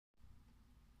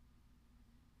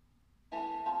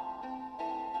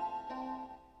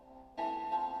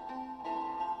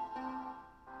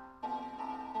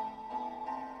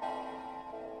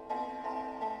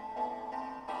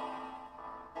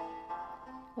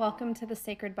Welcome to the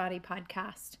Sacred Body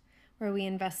Podcast, where we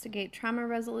investigate trauma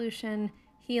resolution,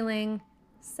 healing,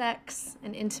 sex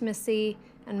and intimacy,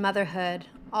 and motherhood,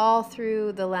 all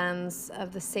through the lens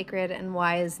of the sacred and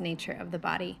wise nature of the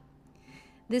body.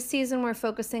 This season, we're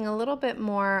focusing a little bit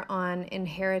more on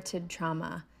inherited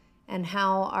trauma and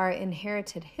how our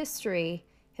inherited history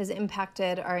has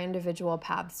impacted our individual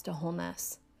paths to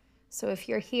wholeness. So if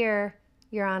you're here,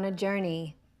 you're on a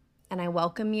journey, and I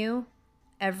welcome you,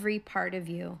 every part of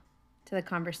you, to the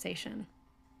conversation.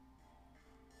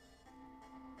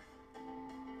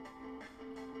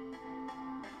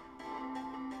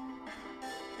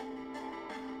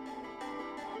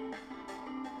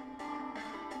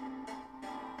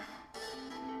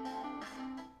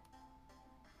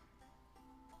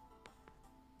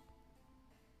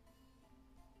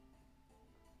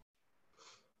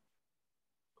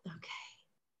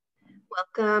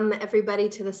 Welcome everybody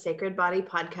to the Sacred Body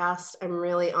Podcast. I'm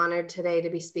really honored today to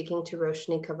be speaking to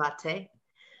Roshni Kavate.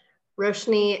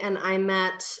 Roshni and I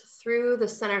met through the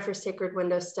Center for Sacred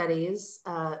Window Studies.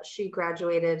 She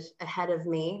graduated ahead of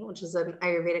me, which is an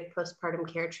Ayurvedic postpartum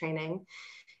care training.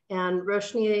 And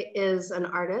Roshni is an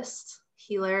artist,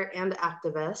 healer, and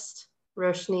activist.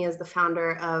 Roshni is the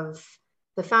founder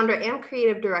and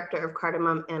creative director of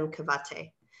Cardamom and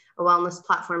Kavate, a wellness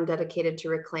platform dedicated to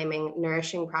reclaiming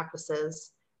nourishing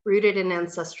practices rooted in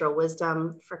ancestral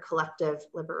wisdom for collective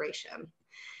liberation.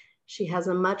 She has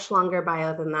a much longer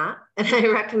bio than that, and I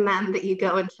recommend that you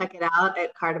go and check it out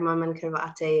at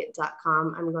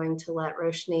cardamomandkavate.com. I'm going to let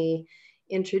Roshni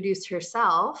introduce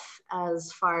herself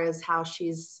as far as how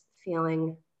she's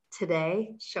feeling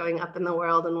today, showing up in the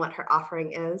world, and what her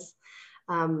offering is.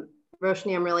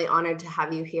 Roshni, I'm really honored to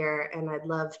have you here, and I'd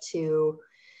love to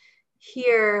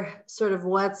hear sort of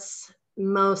what's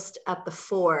most at the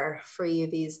fore for you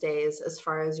these days as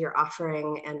far as your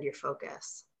offering and your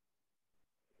focus.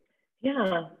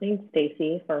 Yeah, thanks,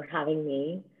 Stacy, for having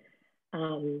me.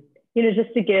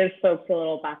 Just to give folks a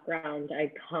little background,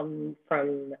 I come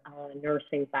from a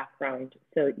nursing background.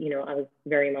 So, I was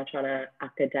very much on an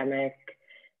academic,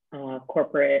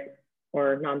 corporate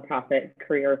or nonprofit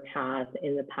career path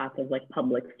in the path of like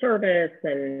public service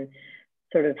and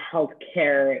sort of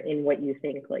healthcare in what you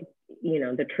think like,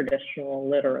 the traditional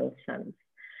literal sense,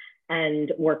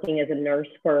 and working as a nurse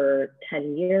for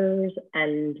 10 years.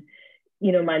 And,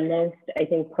 my most, I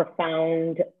think,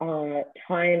 profound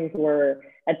times were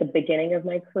at the beginning of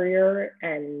my career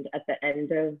and at the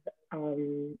end of,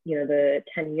 the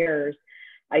 10 years.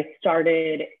 I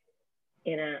started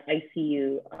in an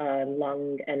ICU,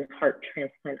 lung and heart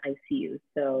transplant ICU.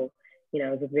 So,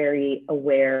 I was very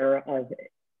aware of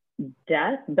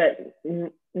death, but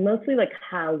mostly like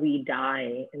how we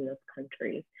die in this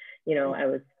country. I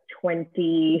was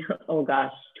 22,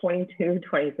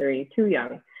 23, too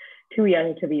young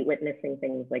to be witnessing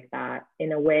things like that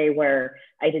in a way where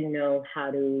I didn't know how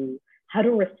to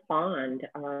respond.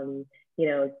 I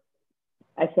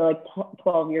feel like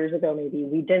 12 years ago, maybe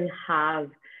we didn't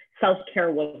have,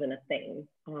 self-care wasn't a thing.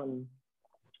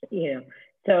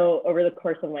 So over the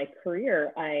course of my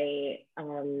career,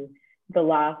 the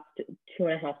last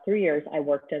 2.5, 3 years, I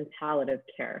worked in palliative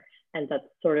care. And that's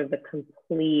sort of the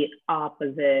complete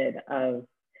opposite of,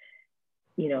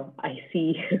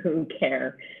 ICU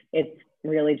care. It's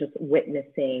really just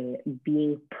witnessing,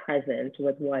 being present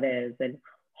with what is, and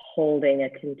holding a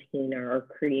container or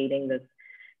creating this,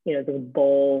 this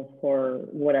bowl for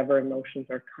whatever emotions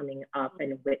are coming up,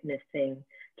 and witnessing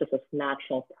just this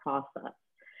natural process.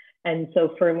 And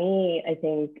so for me, I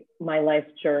think my life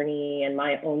journey and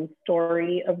my own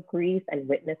story of grief and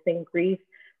witnessing grief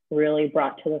really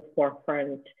brought to the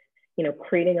forefront,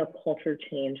 creating a culture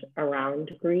change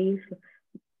around grief,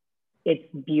 its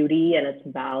beauty and its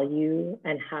value,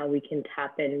 and how we can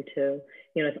tap into,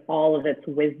 it's all of its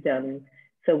wisdom,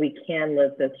 so we can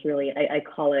live this really, I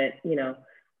call it,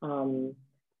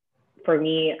 for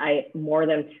me, more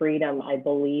than freedom, I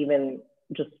believe in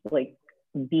just like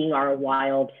being our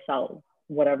wild self,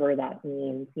 whatever that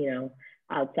means,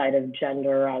 outside of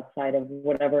gender, outside of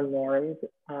whatever norms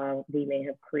we may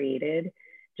have created.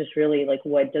 Just really like,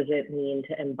 what does it mean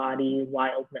to embody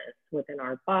wildness within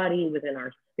our body, within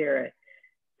our spirit?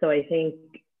 So I think,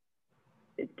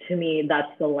 to me,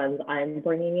 that's the lens I'm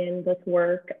bringing in this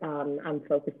work. I'm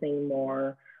focusing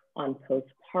more on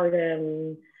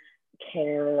postpartum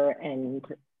care, and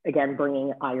again,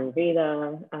 bringing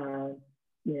Ayurveda,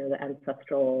 the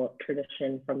ancestral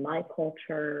tradition from my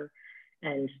culture,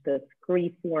 and this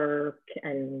grief work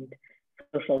and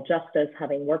social justice.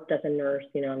 Having worked as a nurse,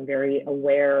 I'm very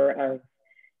aware of,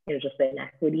 just the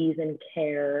inequities in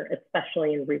care,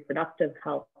 especially in reproductive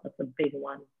health. That's a big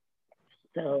one.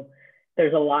 So,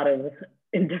 there's a lot of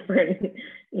different,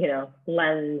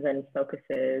 lens and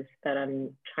focuses that I'm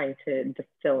trying to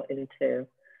distill into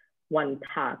one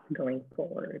path going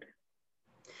forward.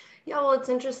 Yeah, well, it's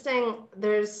interesting.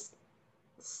 There's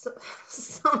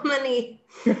so many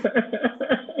to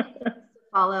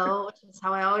follow, which is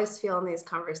how I always feel in these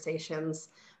conversations.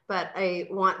 But I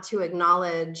want to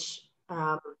acknowledge,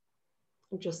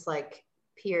 just like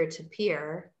peer to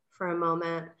peer for a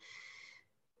moment,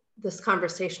 this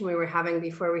conversation we were having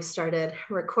before we started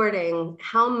recording,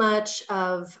 how much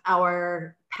of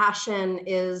our passion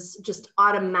is just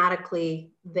automatically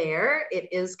there. It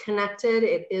is connected,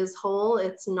 it is whole.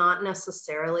 It's not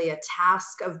necessarily a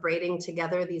task of braiding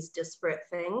together these disparate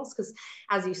things. Because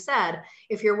as you said,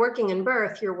 if you're working in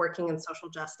birth, you're working in social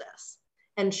justice.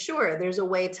 And sure, there's a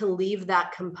way to leave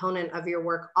that component of your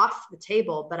work off the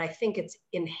table, but I think it's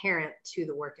inherent to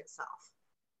the work itself.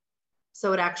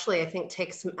 So it actually, I think,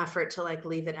 takes some effort to like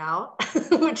leave it out,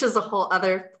 which is a whole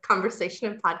other conversation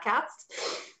and podcast.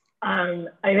 I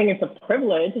think it's a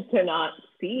privilege to not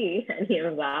see any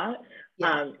of that.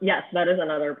 Yeah. Yes, that is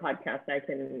another podcast I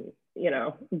can,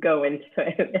 go into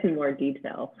it in more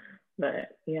detail.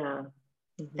 But yeah.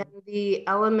 Mm-hmm. And the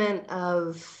element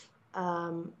of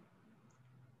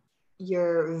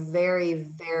your very,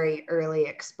 very early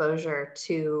exposure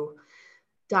to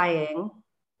dying,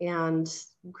 and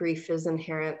grief is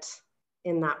inherent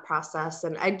in that process.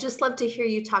 And I'd just love to hear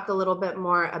you talk a little bit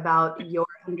more about your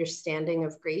understanding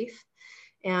of grief,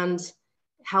 and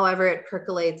however it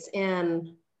percolates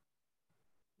in,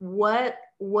 what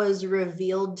was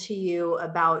revealed to you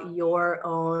about your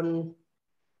own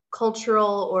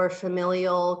cultural or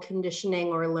familial conditioning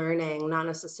or learning, not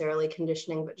necessarily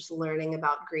conditioning, but just learning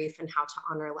about grief and how to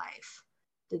honor life.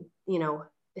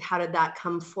 How did that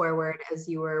come forward as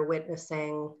you were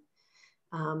witnessing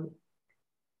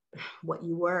what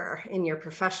you were in your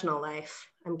professional life?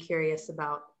 I'm curious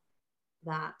about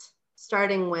that,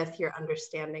 starting with your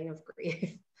understanding of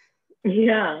grief.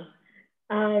 Yeah.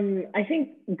 I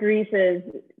think grief is,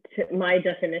 my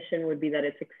definition would be that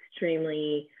it's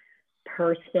extremely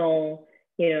personal.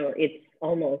 It's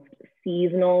almost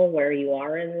seasonal where you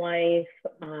are in life.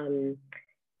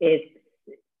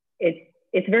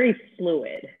 It's very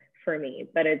fluid for me,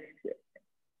 but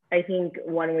I think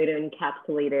one way to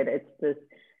encapsulate it, it's this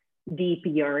deep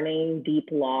yearning, deep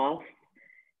loss,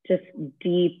 just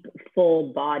deep,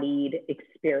 full-bodied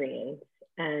experience.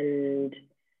 And,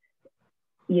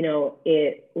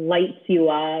 it lights you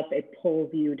up, it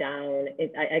pulls you down.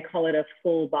 I call it a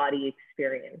full-body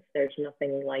experience. There's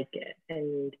nothing like it.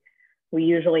 And we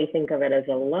usually think of it as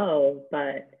a low,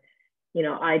 but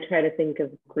I try to think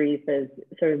of grief as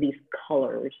sort of these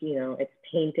colors. It's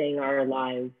painting our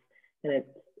lives, and it's,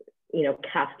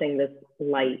 casting this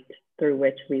light through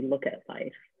which we look at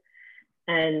life.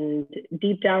 And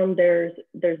deep down, there's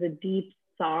a deep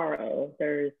sorrow.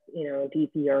 There's,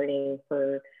 deep yearning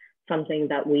for something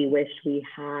that we wish we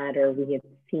had or we had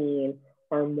seen,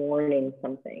 or mourning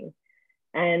something.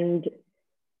 And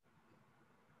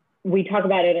we talk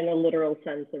about it in a literal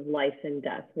sense of life and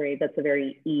death, right? That's a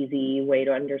very easy way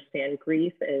to understand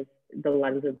grief, is the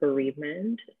lens of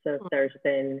bereavement. So if there's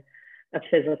been a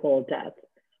physical death.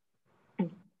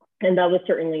 And that was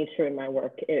certainly true in my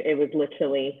work. It was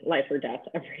literally life or death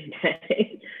every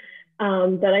day.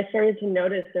 But I started to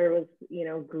notice there was,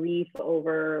 grief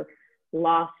over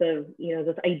loss of,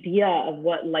 this idea of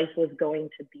what life was going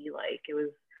to be like. It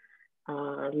was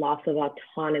loss of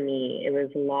autonomy. It was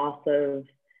loss of,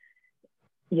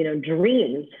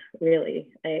 dreams, really.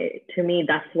 To me,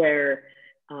 that's where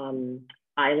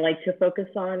I like to focus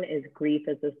on, is grief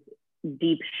as this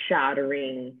deep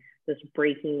shattering, this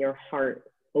breaking your heart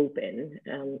open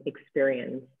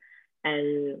experience.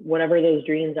 And whatever those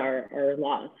dreams are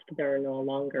lost, they're no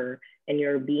longer, and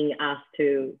you're being asked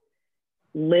to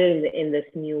live in this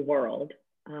new world,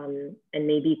 and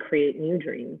maybe create new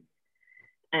dreams.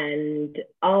 And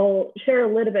I'll share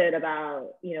a little bit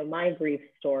about, my grief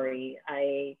story.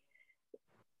 It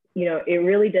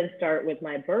really did start with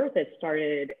my birth. It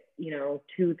started,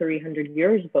 200-300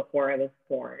 years before I was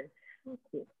born,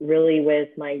 really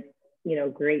with my,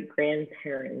 great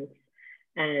grandparents.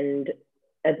 And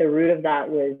at the root of that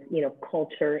was,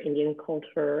 culture, Indian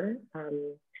culture,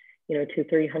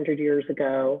 200-300 years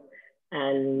ago,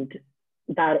 and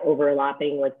that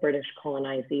overlapping with British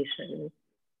colonization.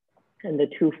 And the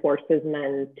two forces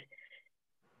meant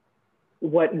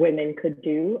what women could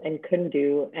do and couldn't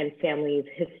do, and families'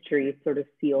 history sort of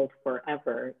sealed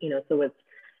forever. So with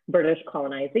British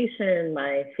colonization,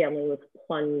 my family was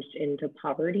plunged into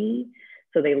poverty.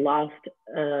 So they lost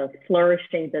a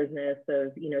flourishing business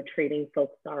of, trading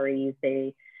silk saris.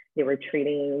 They They were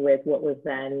trading with what was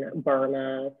then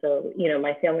Burma. So, you know,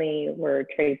 my family were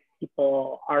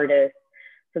tradespeople, artists.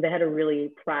 So they had a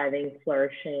really thriving,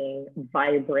 flourishing,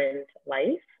 vibrant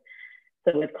life.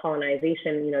 So with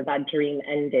colonization, you know, that dream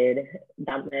ended.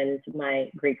 That meant my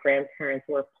great-grandparents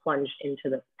were plunged into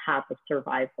the path of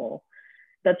survival.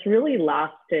 That's really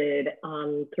lasted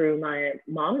through my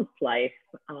mom's life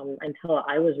until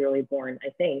I was really born, I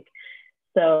think.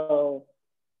 So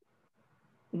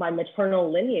my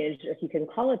maternal lineage, if you can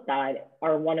call it that,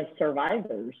 are one of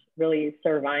survivors, really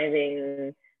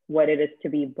surviving what it is to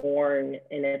be born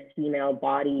in a female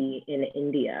body in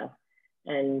India.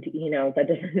 And, you know, that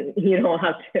doesn't, you don't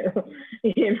have to,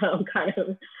 you know, kind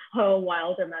of a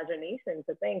wild imagination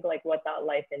to think like what that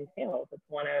life entails. It's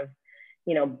one of,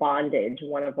 you know, bondage,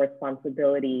 one of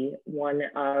responsibility, one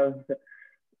of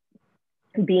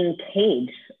being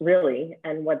caged, really,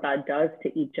 and what that does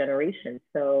to each generation.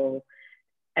 So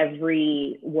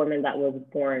every woman that was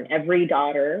born, every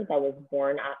daughter that was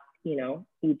born at, you know,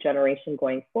 each generation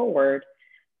going forward,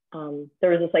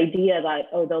 there was this idea that,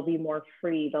 oh, they'll be more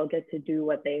free, they'll get to do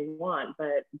what they want,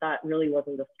 but that really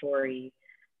wasn't the story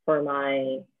for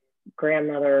my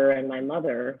grandmother and my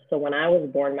mother. So when I was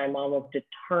born, my mom was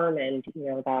determined, you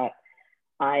know, that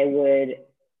I would,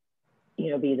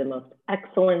 you know, be the most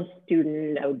excellent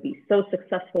student. I would be so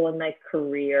successful in my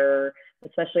career,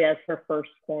 especially as her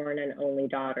firstborn and only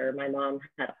daughter. My mom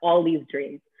had all these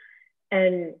dreams.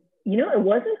 And, you know, it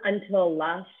wasn't until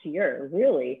last year,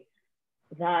 really,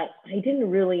 that I didn't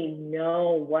really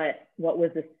know what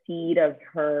was the seed of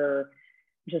her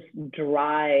just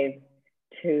drive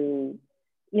to,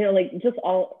 you know, like just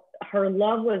all, her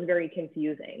love was very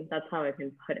confusing. That's how I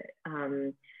can put it.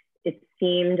 It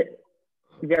seemed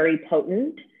very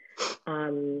potent,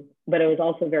 but it was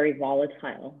also very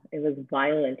volatile. It was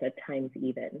violent at times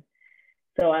even.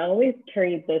 So I always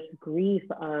carried this grief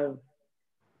of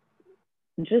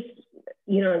just,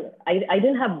 you know, I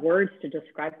didn't have words to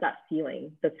describe that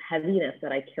feeling, this heaviness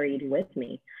that I carried with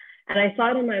me. And I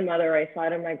saw it in my mother, I saw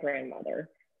it in my grandmother.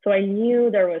 So I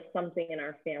knew there was something in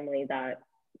our family that,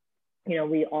 you know,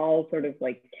 we all sort of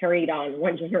like carried on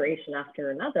one generation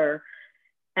after another.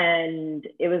 And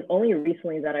it was only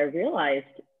recently that I realized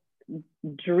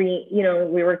you know,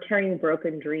 we were carrying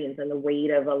broken dreams and the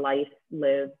weight of a life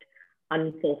lived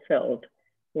unfulfilled,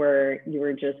 where you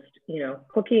were just, you know,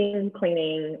 cooking,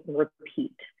 cleaning,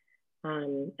 repeat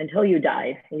until you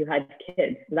died and you had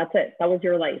kids. That's it. That was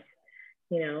your life,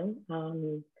 you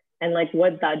know? And like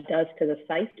what that does to the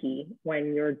psyche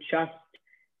when you're just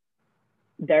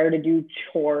there to do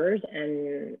chores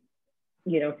and,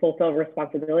 you know, fulfill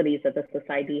responsibilities that the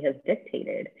society has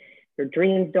dictated. Your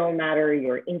dreams don't matter,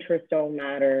 your interests don't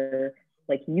matter,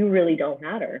 like you really don't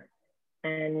matter.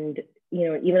 And, you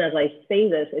know, even as I say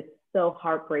this, it's so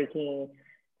heartbreaking.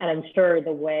 And I'm sure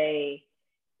the way,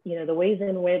 you know, the ways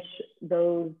in which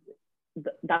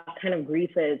that kind of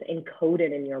grief is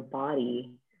encoded in your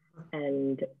body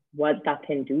and what that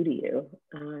can do to you.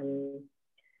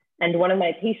 And one of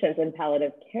my patients in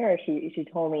palliative care, she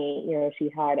told me, you know, she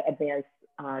had advanced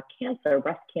cancer,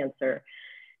 breast cancer.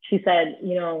 She said,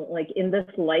 you know, like in this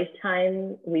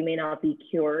lifetime, we may not be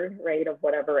cured, right, of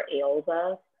whatever ails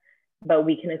us, but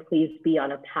we can at least be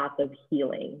on a path of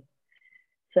healing.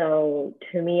 So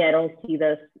to me, I don't see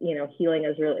this, you know, healing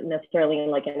as really necessarily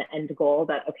like an end goal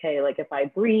that, okay, like if I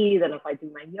breathe and if I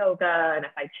do my yoga and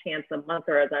if I chant the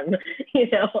mantra, I'm, you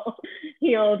know,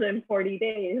 healed in 40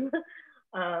 days.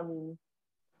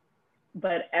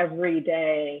 But every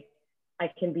day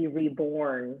I can be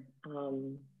reborn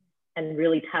and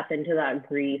really tap into that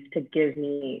grief to give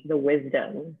me the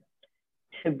wisdom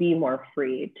to be more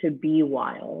free, to be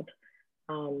wild.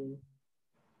 You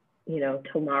know,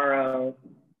 tomorrow,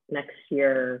 next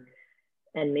year,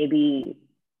 and maybe,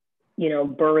 you know,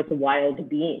 birth wild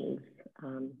beings.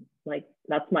 Like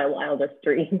that's my wildest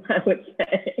dream, I would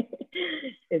say,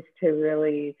 is to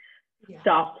really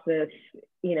stop this,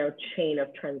 you know, chain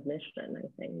of transmission, I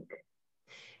think.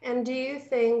 And do you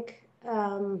think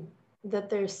that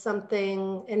there's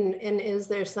something, and is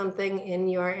there something in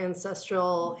your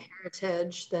ancestral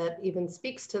heritage that even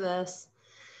speaks to this,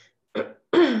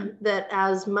 that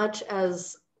as much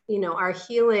as, you know, our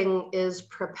healing is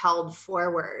propelled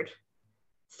forward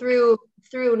through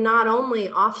not only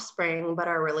offspring, but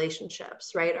our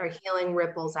relationships, right? Our healing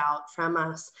ripples out from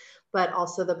us, but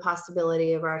also the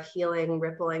possibility of our healing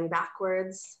rippling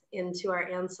backwards into our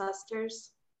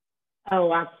ancestors?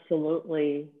 Oh,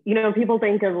 absolutely. You know, people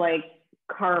think of like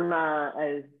karma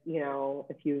as, you know,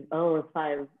 if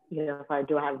I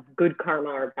do have good karma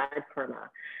or bad karma.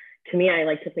 To me, I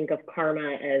like to think of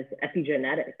karma as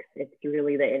epigenetics. It's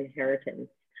really the inheritance.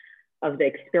 of the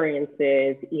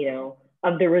experiences,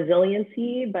 of the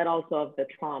resiliency, but also of the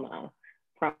trauma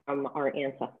from our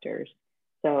ancestors.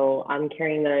 So I'm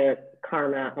carrying the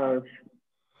karma of,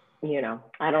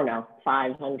 I don't know,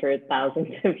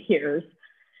 500,000 of years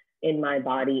in my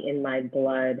body, in my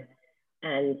blood.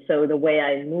 And so the way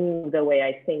I move, the way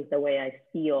I think, the way I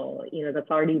feel, that's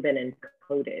already been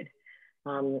encoded.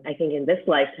 I think in this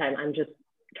lifetime, I'm just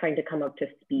trying to come up to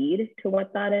speed to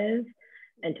what that is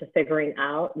and to figuring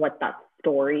out what that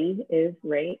story is,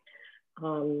 right?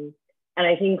 And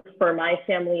I think for my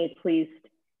family, at least,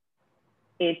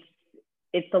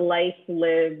 it's a life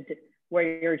lived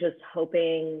where you're just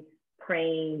hoping,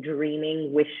 praying,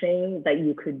 dreaming, wishing that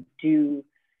you could do,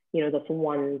 this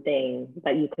one thing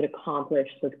that you could accomplish,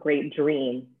 this great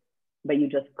dream, but you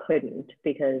just couldn't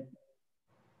because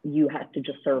you had to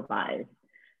just survive.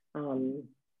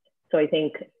 So I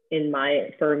think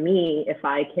for me, if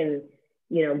I can,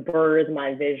 birth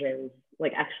my visions,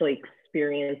 like actually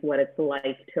experience what it's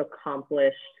like to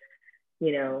accomplish,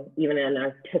 even an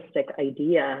artistic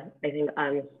idea, I think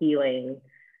I'm healing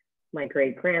my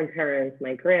great grandparents,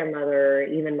 my grandmother,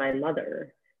 even my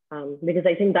mother, because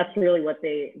I think that's really what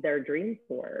their dreams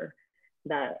were,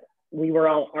 that we were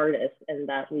all artists and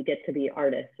that we get to be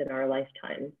artists in our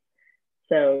lifetime.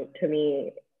 So to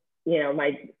me,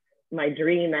 my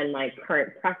dream and my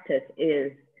current practice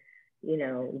is,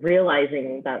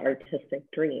 realizing that artistic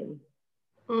dream.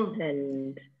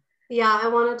 And yeah, I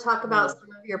want to talk about some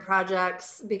of your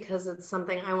projects because it's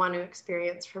something I want to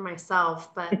experience for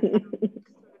myself, but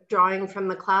drawing from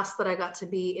the class that I got to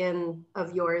be in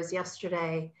of yours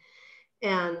yesterday,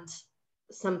 and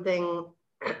something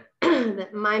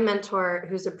that my mentor,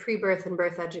 who's a pre-birth and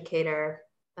birth educator,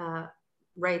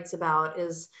 writes about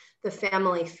is the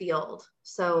family field.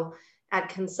 So at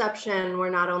conception, we're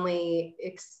not only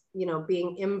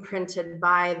being imprinted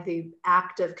by the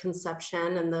act of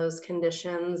conception and those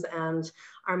conditions and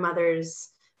our mother's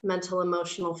mental,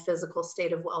 emotional, physical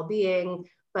state of well-being,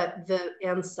 but the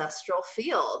ancestral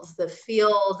field, the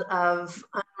field of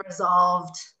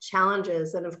unresolved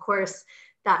challenges. And of course,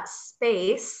 that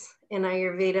space in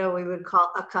Ayurveda, we would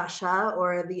call Akasha,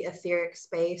 or the etheric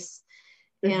space.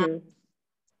 And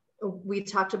we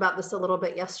talked about this a little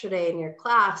bit yesterday in your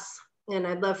class, and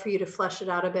I'd love for you to flesh it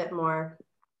out a bit more.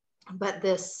 But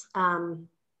this, the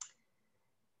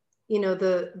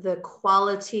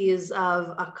qualities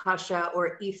of Akasha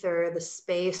or ether, the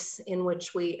space in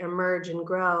which we emerge and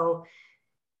grow,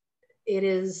 it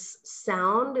is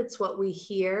sound, it's what we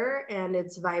hear, and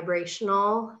it's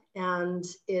vibrational, and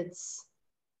it's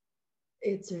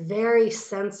very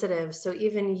sensitive. So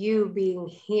even you being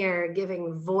here,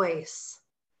 giving voice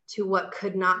to what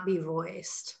could not be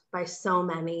voiced by so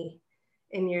many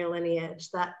in your lineage,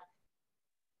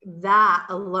 that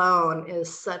alone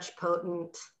is such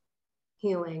potent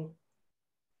healing.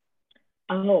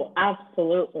 Oh,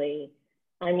 absolutely.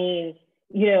 I mean,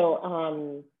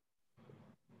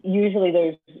 usually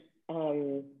there's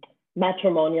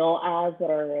matrimonial ads that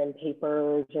are in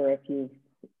papers, or if you've,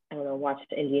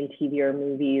 watched Indian TV or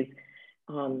movies,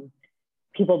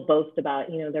 people boast about,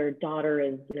 their daughter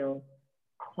is,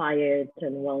 quiet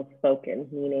and well-spoken,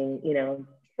 meaning,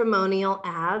 matrimonial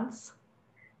ads.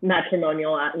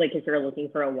 Matrimonial, like if you're looking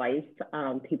for a wife,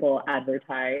 people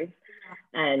advertise.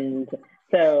 And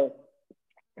so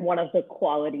one of the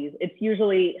qualities, it's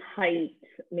usually height,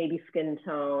 maybe skin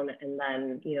tone, and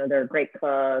then, they're a great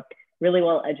cook, really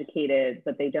well educated,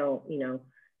 but they don't,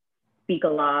 speak a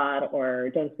lot or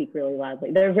don't speak really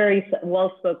loudly. They're very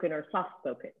well spoken or soft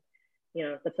spoken.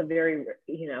 That's a very,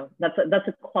 that's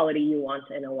a quality you want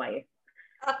in a wife.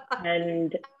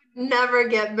 And never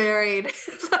get married.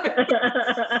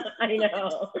 I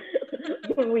know.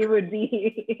 We would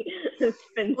be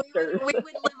spinsters. We would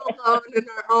live alone in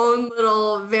our own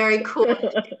little, very cool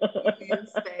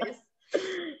space.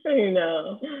 I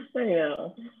know.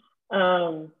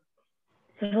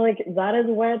 So like that is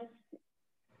what,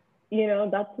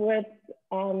 that's what's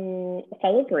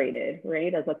celebrated,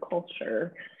 right, as a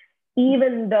culture.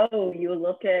 Even though you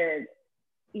look at,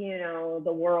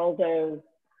 the world of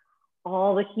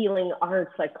all the healing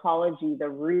arts, psychology, the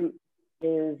root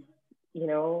is,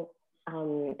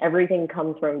 everything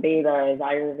comes from Vedas,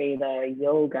 Ayurveda,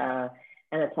 yoga,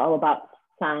 and it's all about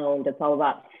sound. It's all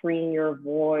about freeing your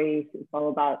voice. It's all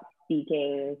about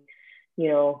speaking,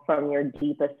 from your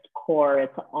deepest core.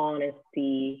 It's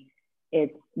honesty.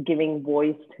 It's giving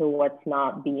voice to what's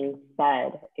not being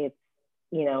said. It's,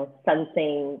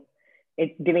 sensing.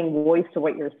 It's giving voice to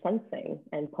what you're sensing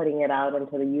and putting it out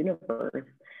into the universe.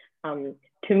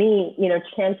 To me,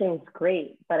 chanting is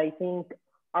great, but I think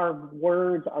our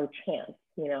words are chants,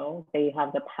 you know, they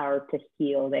have the power to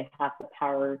heal, they have the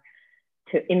power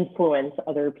to influence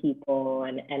other people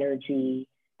and energy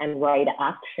and right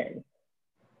action.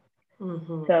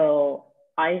 Mm-hmm. So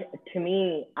to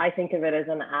me, I think of it as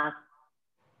an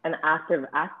act of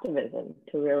activism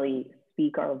to really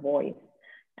speak our voice.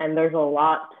 And there's a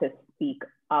lot to speak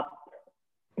up,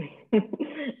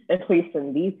 at least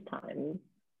in these times.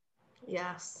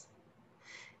 Yes.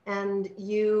 And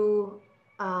you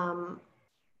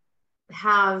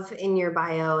have in your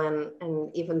bio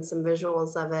and even some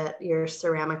visuals of it, your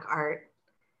ceramic art.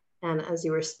 And as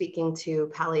you were speaking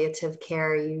to palliative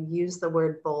care, you use the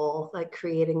word bowl, like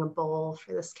creating a bowl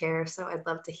for this care. So I'd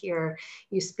love to hear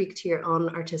you speak to your own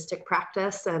artistic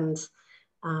practice and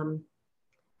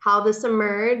how this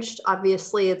emerged.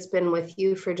 Obviously, it's been with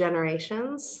you for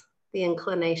generations, the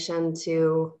inclination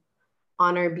to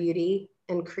honor beauty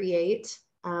and create,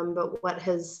 but what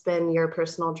has been your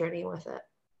personal journey with it?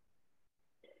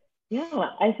 Yeah,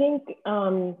 I think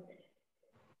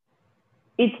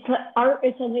art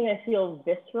is something I feel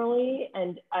viscerally,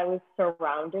 and I was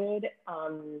surrounded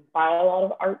by a lot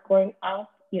of art growing up.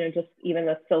 You know, just even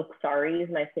the silk saris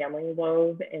my family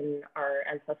wove in our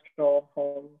ancestral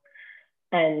home.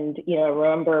 And, you know, I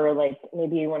remember like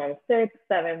maybe when I was 6,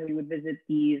 7, we would visit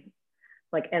these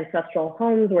like ancestral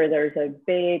homes where there's a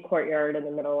big courtyard in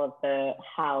the middle of the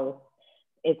house.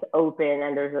 It's open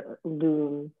and there's a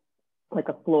loom, like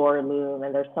a floor loom,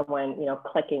 and there's someone, you know,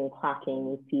 clicking, clacking,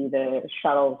 you see the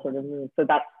shuttle sort of move. So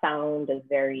that sound is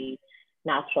very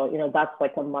natural. You know, that's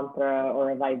like a mantra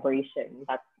or a vibration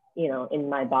that's, you know, in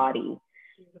my body.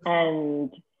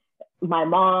 And my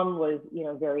mom was, you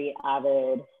know, very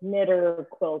avid knitter,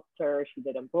 quilter. She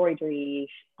did embroidery.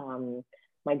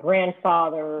 My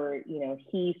grandfather, you know,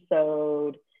 he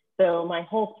sewed. So my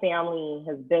whole family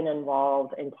has been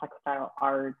involved in textile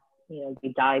art. You know, they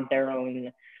dyed their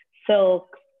own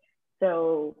silk.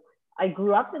 So I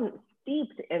grew up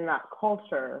steeped in that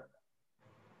culture.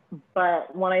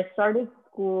 But when I started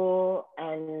school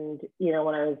and, you know,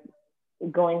 when I was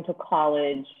going to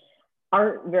college,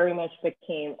 art very much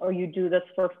became, oh, you do this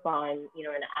for fun, you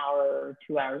know, an hour or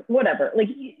 2 hours, whatever. Like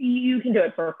you can do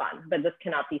it for fun, but this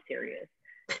cannot be serious,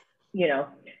 you know,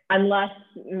 unless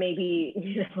maybe,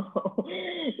 you know,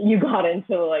 you got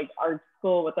into like art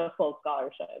school with a full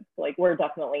scholarship. Like we're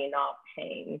definitely not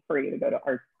paying for you to go to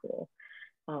art school.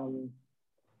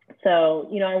 So,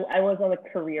 you know, I was on a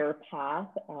career path,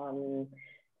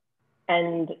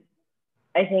 and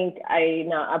I think I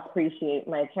now appreciate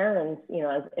my parents, you know,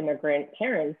 as immigrant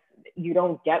parents, you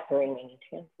don't get very many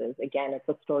chances. Again, it's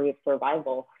a story of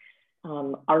survival.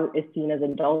 Art is seen as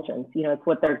indulgence. You know, it's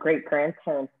what their great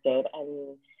grandparents did,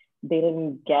 and they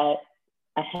didn't get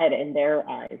ahead in their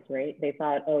eyes, right? They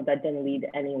thought, oh, that didn't lead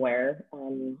anywhere.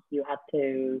 You have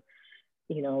to,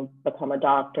 you know, become a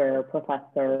doctor,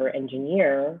 professor,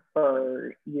 engineer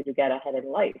for you to get ahead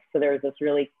in life. So there's this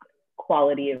really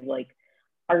quality of like,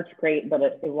 art's great, but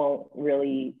it won't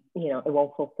really, you know, it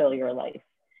won't fulfill your life.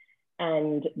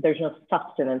 And there's no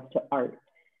sustenance to art.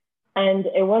 And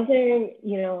it wasn't,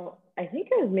 you know, I think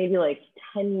it was maybe like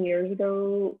 10 years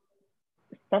ago,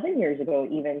 7 years ago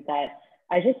even, that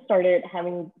I just started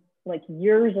having like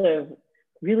years of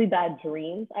really bad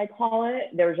dreams, I call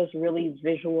it. They were just really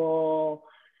visual,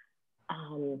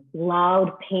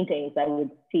 loud paintings I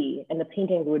would see, and the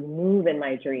paintings would move in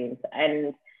my dreams.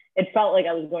 And it felt like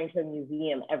I was going to a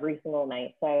museum every single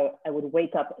night. So I would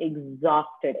wake up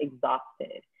exhausted.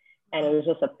 And it was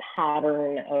just a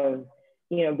pattern of,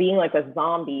 you know, being like a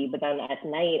zombie. But then at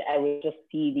night, I would just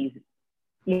see these,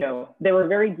 you know, they were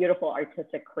very beautiful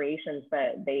artistic creations,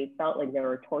 but they felt like they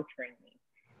were torturing me.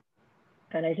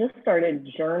 And I just started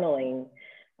journaling.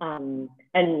 And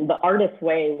the Artist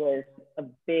Way was a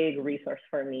big resource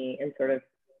for me in sort of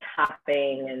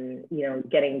tapping and, you know,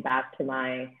 getting back to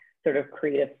my sort of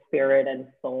creative spirit and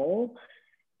soul.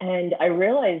 And I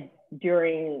realized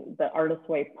during the Artist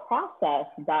Way process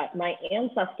that my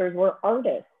ancestors were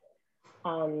artists.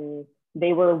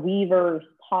 They were weavers,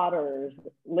 potters,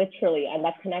 literally, and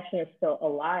that connection is still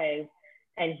alive.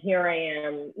 And here I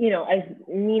am, you know, as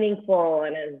meaningful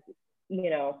and as,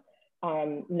 you know,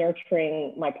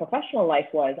 nurturing my professional life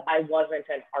was, I wasn't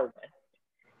an artist.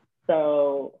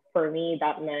 So for me,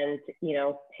 that meant, you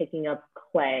know, picking up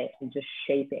clay and just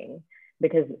shaping,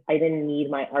 because I didn't need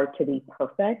my art to be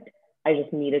perfect. I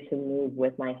just needed to move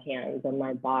with my hands and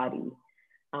my body.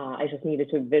 I just needed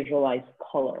to visualize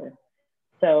color.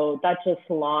 So that just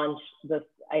launched this,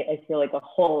 I feel like a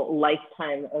whole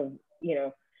lifetime of, you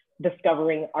know,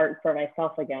 discovering art for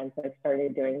myself again. So I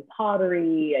started doing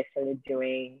pottery, I started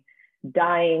doing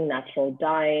dyeing, natural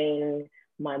dyeing,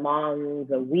 my mom's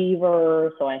a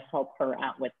weaver, so I helped her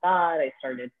out with that. I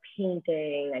started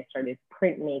painting, I started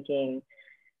printmaking.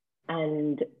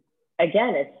 And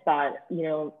again, it's that,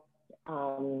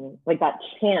 like that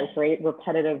chant, right?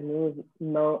 Repetitive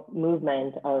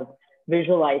movement of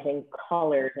visualizing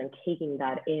colors and taking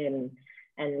that in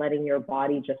and letting your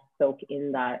body just soak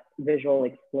in that visual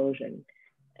explosion.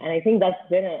 And I think that's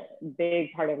been a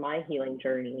big part of my healing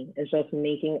journey, is just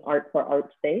making art for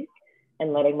art's sake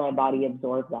and letting my body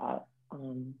absorb that.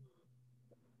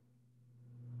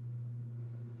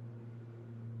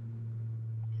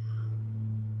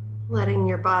 Letting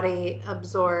your body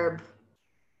absorb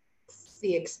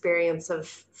the experience of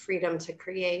freedom to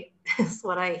create is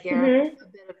what I hear. A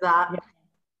bit of that. Yeah.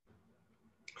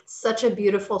 It's such a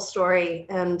beautiful story.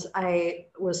 And I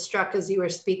was struck as you were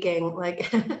speaking,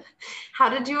 like, how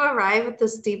did you arrive at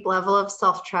this deep level of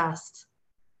self-trust?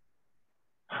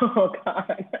 Oh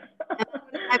God.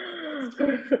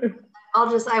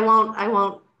 I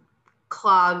won't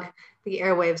clog the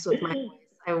airwaves with my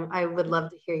voice. I would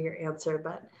love to hear your answer,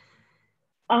 but.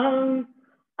 I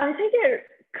think it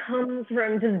comes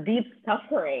from just deep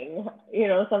suffering.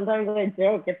 Sometimes I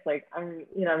joke, it's like, I'm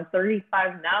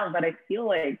 35 now, but I feel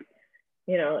like,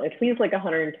 it feels like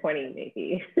 120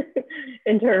 maybe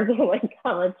in terms of like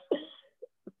how much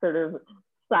sort of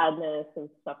sadness and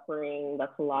suffering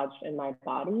that's lodged in my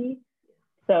body.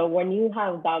 So when you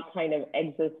have that kind of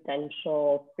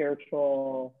existential,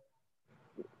 spiritual,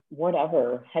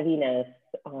 whatever, heaviness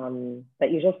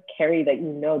that you just carry,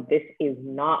 that this is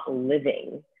not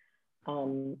living,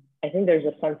 I think there's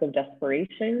a sense of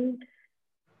desperation,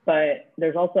 but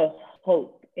there's also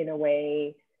hope in a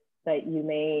way that you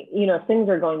may, things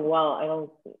are going well.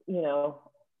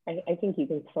 I think you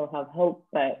can still have hope,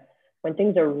 but when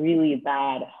things are really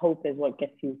bad, hope is what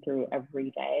gets you through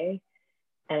every day.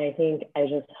 And I think I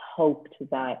just hoped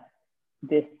that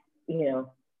this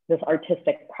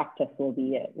artistic practice will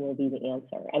be the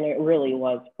answer. And it really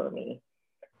was for me.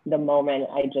 The moment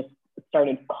I just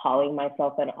started calling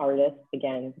myself an artist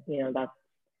again, that's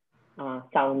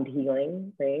sound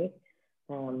healing, right?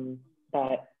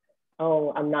 That,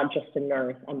 I'm not just a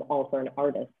nurse, I'm also an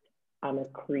artist, I'm a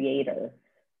creator.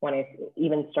 When I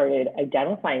even started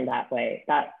identifying that way,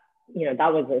 that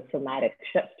was a somatic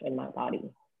shift in my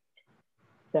body.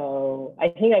 So I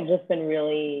think I've just been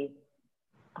really,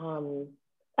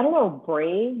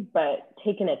 brave, but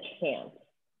taken a chance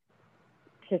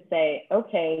to say,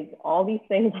 okay, all these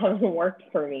things haven't worked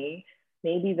for me.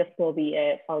 Maybe this will be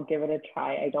it. I'll give it a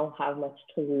try. I don't have much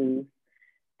to lose.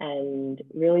 And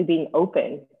really being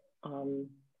open.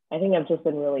 I think I've just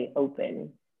been really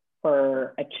open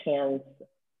for a chance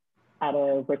at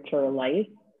a richer life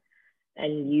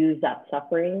and use that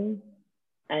suffering.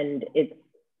 And it's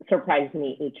surprised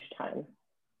me each time.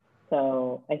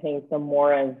 So I think the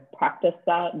more I've practiced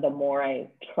that, the more I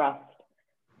trust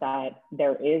that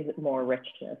there is more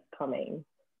richness coming.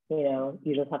 You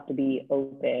just have to be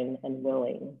open and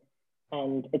willing.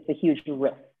 And it's a huge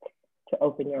risk to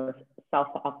open yourself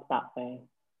up that way.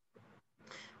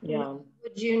 Yeah. What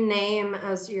would you name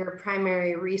as your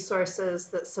primary resources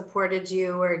that supported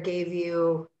you or gave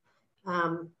you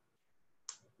kind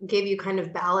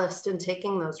of ballast in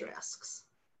taking those risks?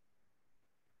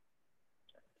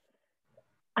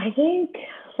 I think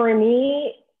for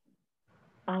me,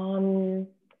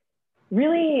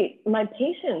 really my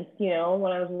patients,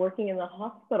 when I was working in the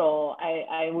hospital,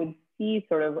 I would see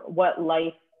sort of what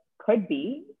life could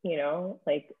be,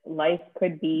 like life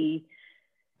could be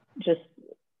just,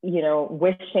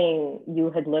 wishing you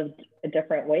had lived a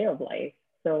different way of life.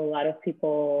 So a lot of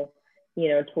people,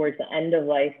 towards the end of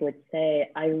life would say,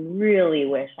 I really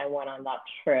wish I went on that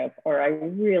trip, or I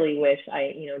really wish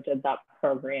I, did that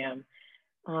program.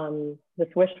 This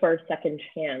wish for a second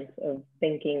chance of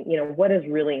thinking, what is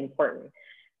really important.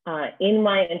 In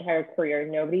my entire career,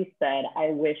 nobody said, I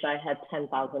wish I had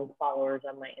 10,000 followers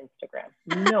on my Instagram.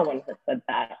 No one has said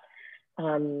that.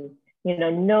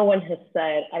 No one has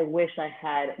said, I wish I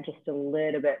had just a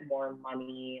little bit more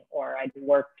money, or I'd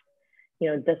worked,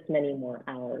 this many more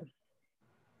hours.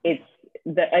 It's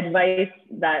the advice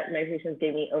that my patients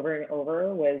gave me over and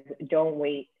over was, don't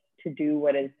wait to do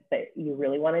what is that you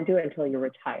really want to do until you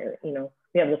retire.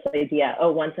 We have this idea,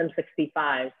 once I'm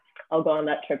 65, I'll go on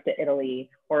that trip to Italy,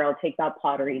 or I'll take that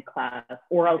pottery class,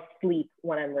 or I'll sleep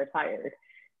when I'm retired.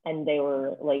 And they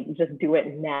were like, just do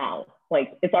it now.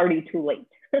 Like, it's already too late.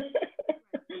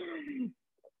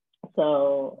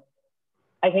 So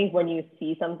I think when you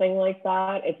see something like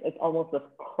that, it's almost this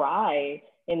cry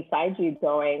inside you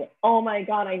going, oh my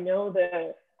God, I know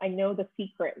the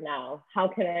secret now. How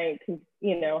can I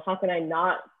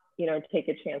not, take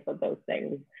a chance at those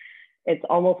things? it's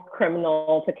almost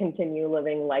criminal to continue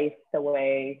living life the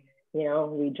way,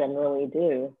 we generally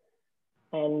do.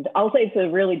 And I'll say it's a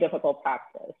really difficult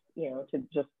practice, to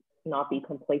just not be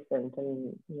complacent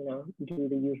and, do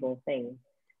the usual things.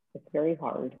 It's very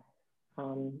hard.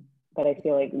 But I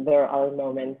feel like there are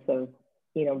moments of,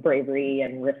 bravery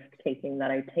and risk taking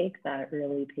that I take that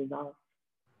really pays off.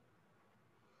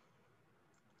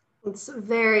 It's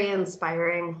very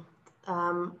inspiring.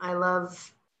 I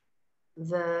love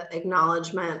the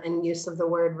acknowledgement and use of the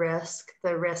word risk,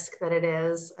 the risk that it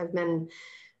is. I've been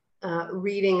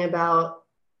reading about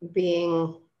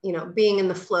being in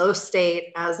the flow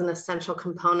state as an essential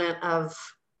component of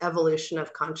evolution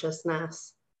of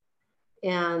consciousness.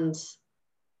 And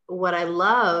what I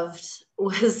loved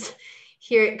was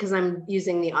here, because I'm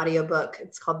using the audiobook,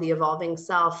 it's called The Evolving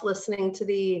Self, listening to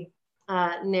the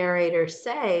narrator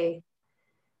say,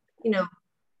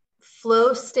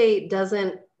 flow state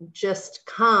doesn't just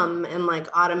come and like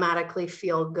automatically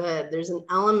feel good. There's an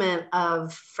element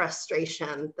of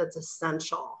frustration that's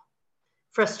essential.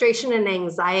 Frustration and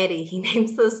anxiety, he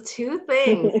names those two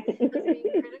things as being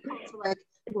critical to like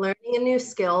learning a new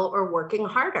skill or working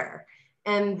harder.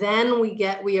 And then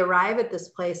we arrive at this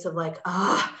place of like,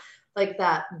 like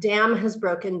that dam has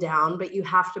broken down, but you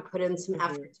have to put in some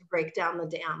effort to break down the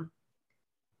dam.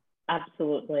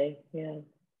 Absolutely, yeah.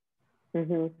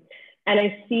 And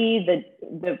I see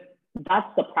that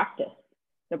that's the practice.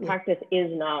 The practice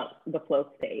is not the flow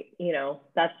state.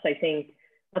 I think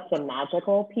that's the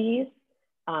magical piece.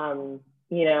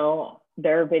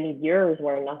 There have been years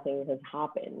where nothing has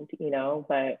happened,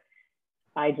 but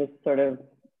I just sort of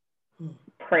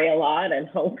pray a lot and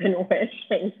hope and wish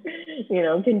and,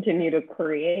 continue to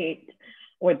create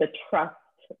with the trust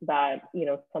that,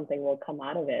 something will come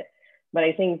out of it. But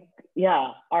I think,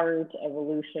 art,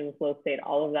 evolution, flow state,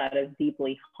 all of that is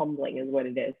deeply humbling is what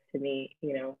it is to me.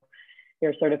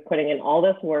 You're sort of putting in all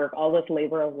this work, all this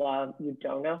labor of love. You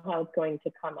don't know how it's going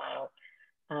to come out,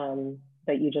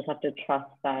 but you just have to trust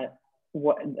that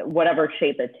whatever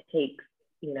shape it takes,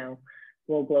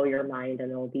 will blow your mind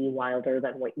and it'll be wilder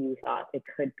than what you thought it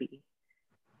could be.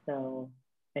 So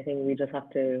I think we just have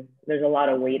to, there's a lot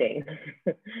of waiting,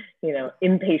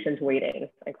 impatient waiting,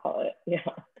 I call it.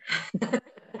 Yeah.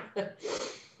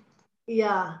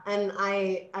 Yeah. And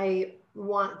I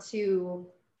want to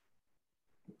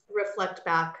reflect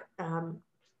back.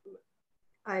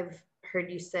 I've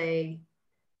heard you say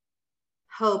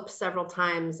hope several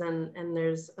times, and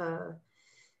there's a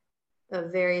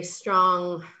very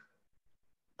strong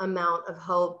amount of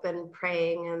hope and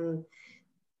praying and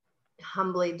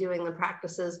humbly doing the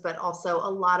practices, but also a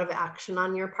lot of action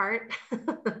on your part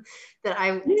that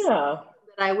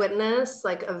I witness,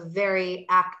 like a very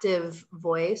active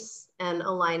voice and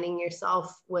aligning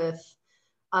yourself with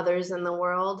others in the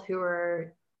world who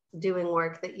are doing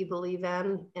work that you believe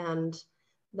in. And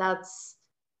that's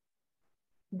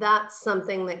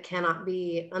something that cannot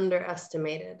be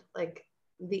underestimated, like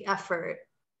the effort.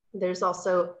 There's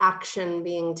also action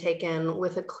being taken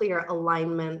with a clear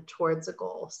alignment towards a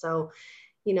goal. So,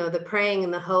 the praying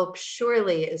and the hope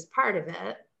surely is part of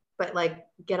it, but like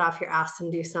get off your ass and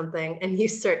do something. And you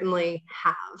certainly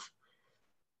have.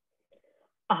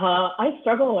 I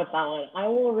struggle with that one. I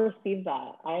will receive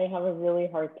that. I have a really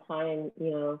hard time,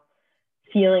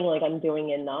 feeling like I'm doing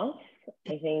enough.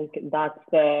 I think that's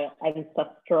the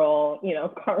ancestral,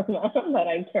 karma that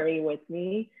I carry with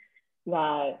me,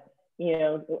 that,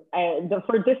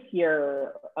 for this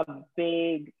year, a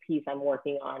big piece I'm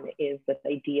working on is this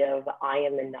idea of I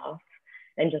am enough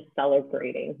and just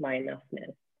celebrating my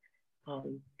enoughness.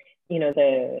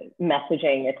 The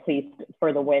messaging, at least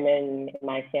for the women in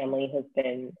my family, has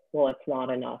been, well, it's not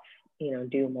enough,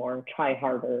 do more, try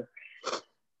harder.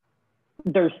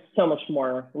 There's so much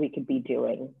more we could be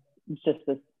doing. It's just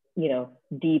this,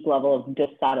 deep level of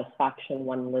dissatisfaction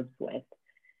one lives with.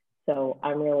 So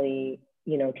I'm really,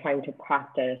 trying to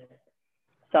practice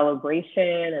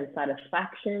celebration and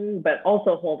satisfaction, but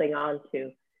also holding on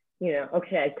to,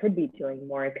 okay, I could be doing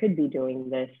more. I could be doing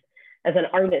this. As an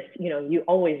artist, you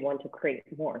always want to create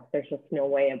more. There's just no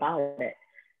way about it.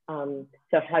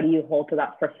 So how do you hold to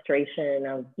that frustration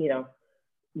of,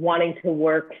 wanting to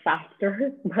work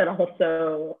faster, but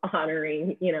also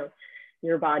honoring,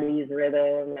 your body's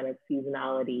rhythm and its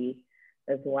seasonality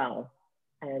as well?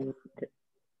 And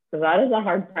that is a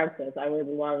hard practice. I would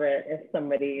love it if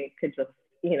somebody could just,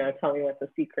 tell me what the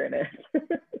secret is.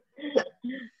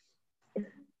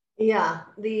 Yeah,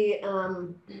 the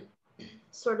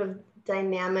sort of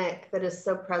dynamic that is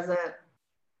so present,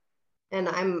 and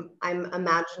I'm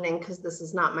imagining, because this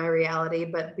is not my reality,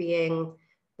 but being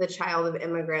the child of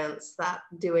immigrants, that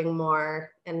doing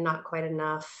more and not quite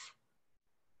enough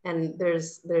And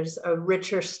there's a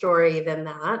richer story than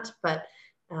that, but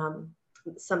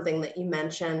something that you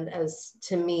mentioned as,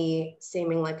 to me,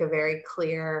 seeming like a very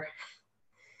clear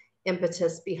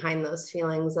impetus behind those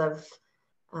feelings of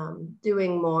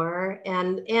doing more.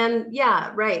 And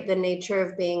yeah, right, the nature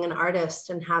of being an artist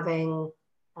and having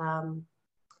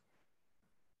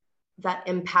that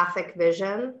empathic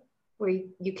vision where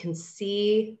you can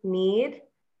see need,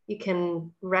 you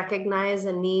can recognize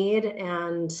a need,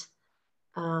 and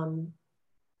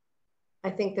I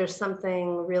think there's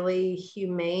something really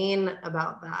humane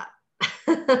about that.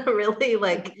 Really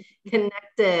like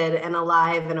connected and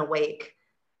alive and awake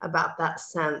about that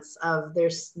sense of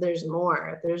there's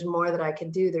more that I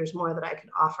could do, there's more that I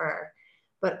could offer,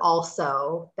 but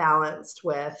also balanced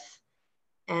with,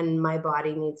 and my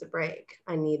body needs a break.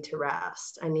 I need to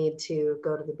rest. I need to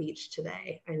go to the beach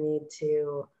today. I need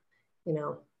to,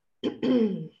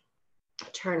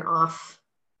 turn off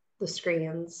the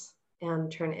screens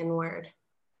and turn inward.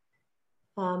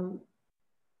 And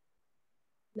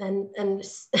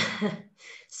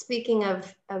speaking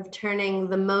of turning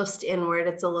the most inward,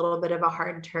 it's a little bit of a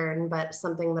hard turn, but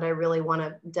something that I really want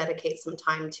to dedicate some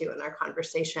time to in our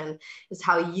conversation is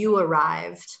how you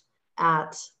arrived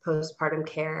at postpartum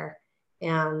care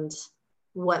and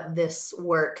what this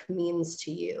work means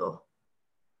to you.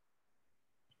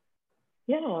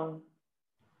 Yeah.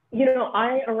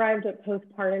 I arrived at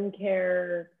postpartum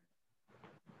care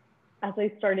as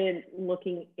I started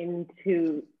looking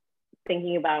into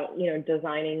thinking about,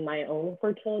 designing my own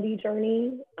fertility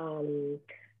journey.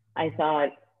 I thought,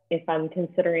 if I'm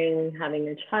considering having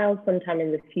a child sometime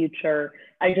in the future,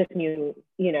 I just knew,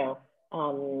 as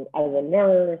a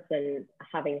nurse and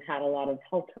having had a lot of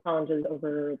health challenges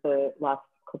over the last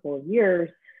couple of years,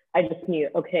 I just knew,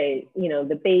 okay,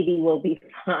 the baby will be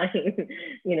fine.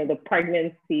 The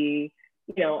pregnancy,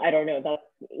 I don't know, that's,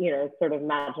 sort of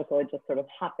magical. It just sort of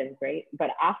happens, right? But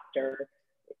after,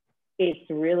 it's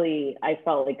really, I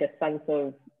felt like a sense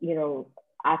of,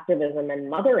 activism and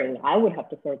mothering. I would have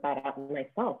to sort that out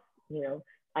myself.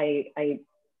 I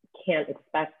can't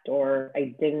expect, or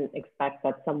I didn't expect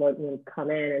that someone would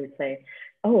come in and say,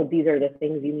 oh, these are the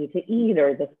things you need to eat,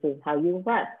 or this is how you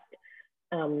rest.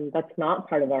 That's not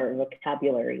part of our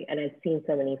vocabulary. And I've seen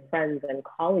so many friends and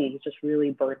colleagues just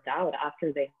really burnt out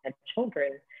after they had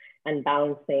children and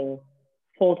balancing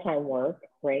full-time work,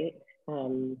 right?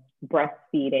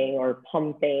 Breastfeeding or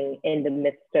pumping in the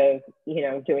midst of,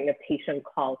 doing a patient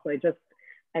call. So I just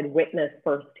had witnessed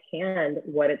firsthand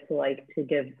what it's like to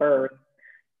give birth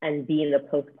and be in the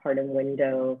postpartum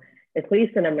window, at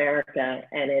least in America.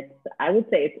 And I would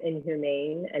say it's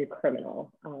inhumane and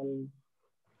criminal,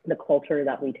 the culture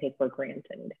that we take for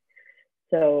granted.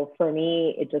 So for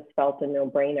me, it just felt a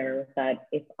no-brainer that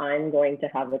if I'm going to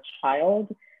have a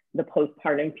child, the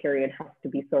postpartum period has to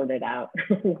be sorted out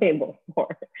way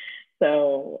before.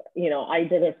 So, I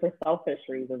did it for selfish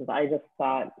reasons. I just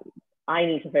thought I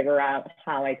need to figure out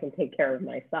how I can take care of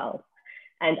myself.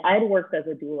 And I'd worked as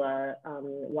a doula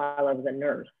while I was a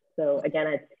nurse. So again,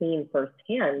 I'd seen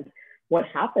firsthand what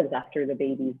happens after the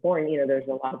baby's born. There's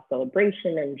a lot of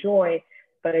celebration and joy,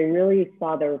 but I really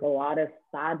saw there was a lot of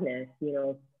sadness.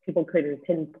 People couldn't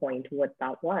pinpoint what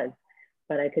that was,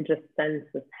 but I could just sense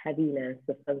this heaviness,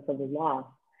 the sense of loss.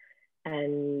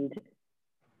 And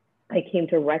I came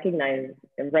to recognize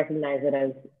it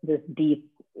as this deep,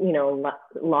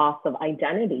 loss of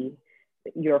identity.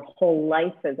 Your whole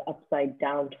life is upside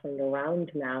down, turned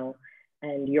around now,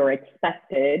 and you're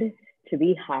expected to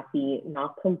be happy,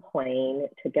 not complain,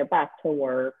 to get back to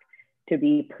work, to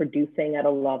be producing at a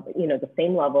level, the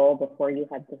same level before you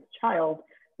had this child,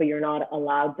 but you're not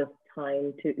allowed this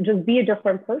time to just be a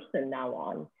different person now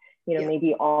on.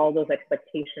 Maybe all those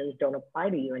expectations don't apply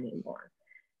to you anymore.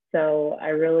 So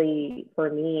for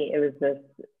me, it was this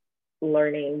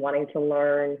wanting to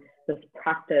learn this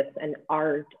practice and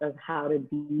art of how to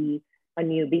be a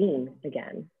new being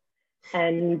again.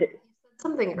 And you said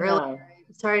something earlier.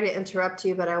 Sorry to interrupt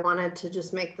you, but I wanted to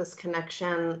just make this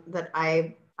connection that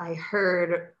I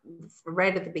heard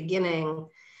right at the beginning.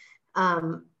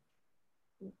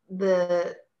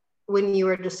 When you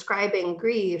were describing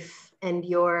grief and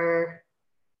your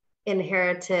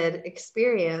inherited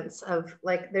experience of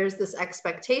like, there's this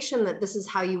expectation that this is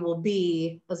how you will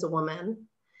be as a woman.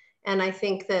 And I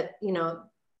think that,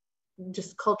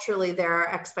 just culturally, there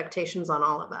are expectations on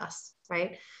all of us,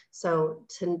 right? So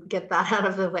to get that out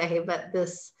of the way, but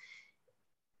this,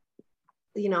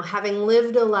 having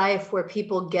lived a life where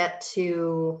people get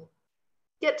to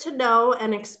know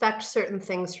and expect certain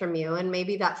things from you, and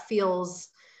maybe that feels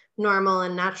normal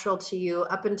and natural to you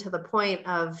up until the point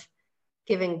of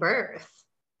giving birth.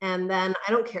 And then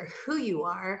I don't care who you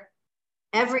are,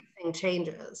 everything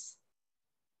changes.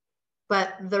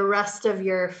 But the rest of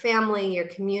your family, your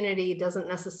community doesn't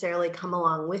necessarily come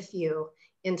along with you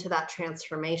into that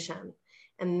transformation.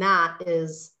 And that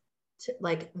is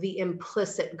like the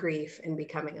implicit grief in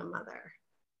becoming a mother.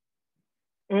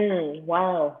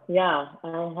 Wow. Yeah.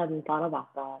 I hadn't thought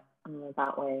about that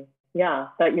that way. Yeah.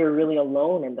 That you're really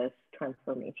alone in this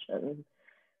transformation.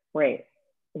 Right.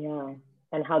 Yeah.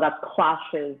 And how that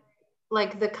clashes.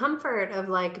 Like the comfort of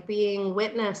like being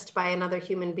witnessed by another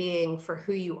human being for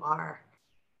who you are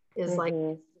is like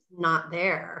not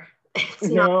there. It's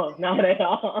not at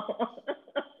all.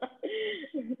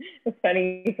 The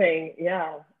funny thing,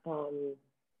 yeah.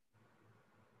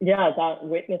 Yeah, that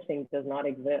witnessing does not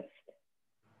exist.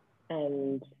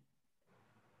 And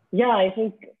yeah, I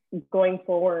think going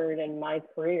forward in my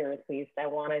career, at least, I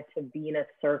wanted to be in a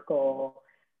circle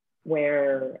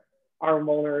where our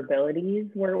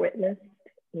vulnerabilities were witnessed,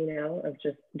 of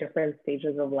just different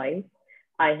stages of life.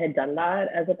 I had done that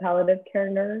as a palliative care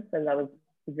nurse, and that was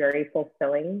very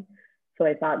fulfilling. So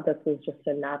I thought this was just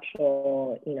a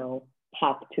natural,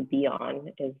 path to be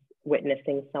on, is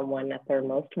witnessing someone at their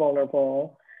most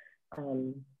vulnerable,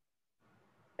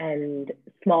 and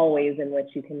small ways in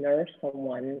which you can nourish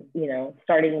someone,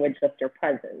 starting with just your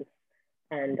presence.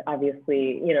 And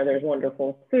obviously, there's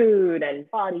wonderful food and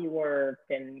body work,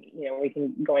 and, we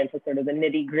can go into sort of the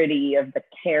nitty gritty of the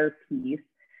care piece.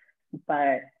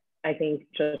 But I think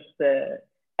just the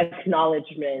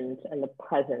acknowledgement and the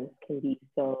presence can be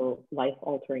so life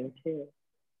altering too.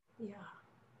 Yeah.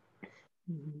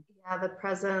 Yeah, the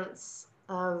presence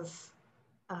of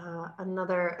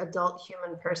another adult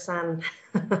human person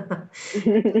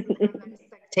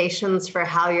expectations for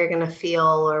how you're going to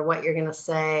feel or what you're going to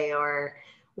say or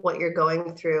what you're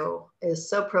going through is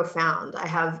so profound. I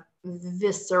have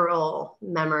visceral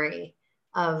memory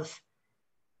of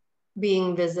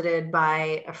being visited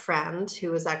by a friend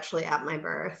who was actually at my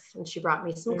birth, and she brought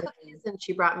me some cookies, and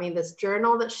she brought me this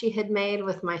journal that she had made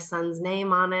with my son's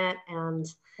name on it, and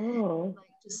like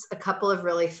just a couple of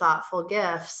really thoughtful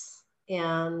gifts.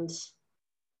 And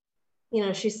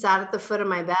she sat at the foot of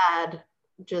my bed,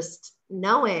 just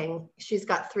knowing she's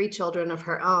got 3 children of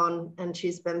her own, and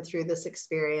she's been through this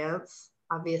experience,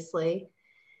 obviously.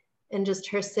 And just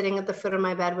her sitting at the foot of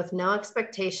my bed with no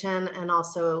expectation, and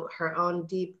also her own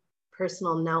deep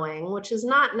personal knowing, which is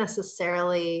not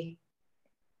necessarily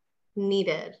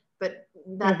needed, but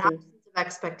that absence of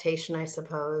expectation, I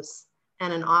suppose,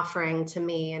 and an offering to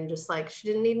me. And just like, she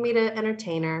didn't need me to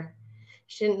entertain her.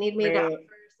 She didn't need me to offer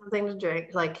something to drink.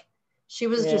 Like, she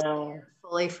was just there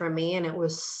fully for me. And it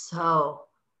was so,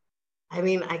 I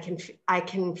mean, I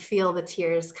can feel the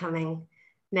tears coming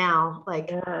now.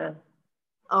 Like,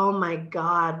 oh my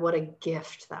God, what a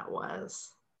gift that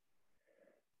was.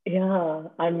 Yeah,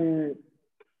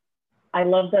 I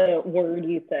love the word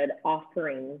you said,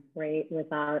 offering, right?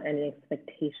 Without any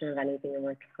expectation of anything in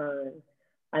return.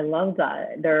 I love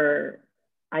that.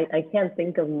 I can't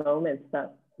think of moments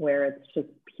where it's just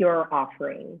pure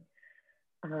offering,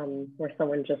 where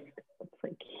someone just, it's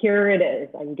like, here it is.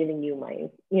 I'm giving you my,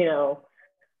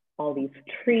 all these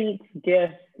treats,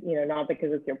 gifts, not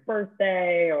because it's your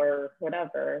birthday or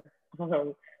whatever,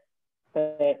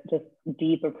 but just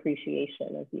deep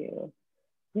appreciation of you.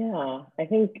 Yeah, I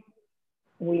think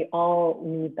we all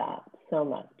need that so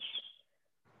much.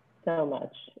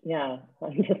 Yeah,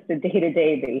 on just a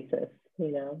day-to-day basis,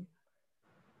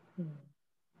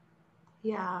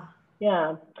 Yeah.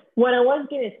 Yeah. What I was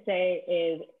going to say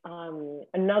is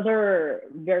another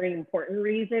very important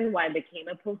reason why I became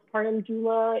a postpartum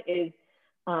doula is,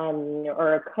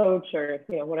 or a coach, or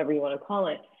whatever you want to call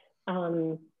it,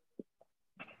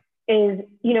 is,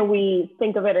 we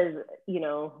think of it as,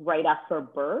 right after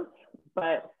birth.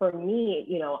 But for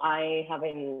me, I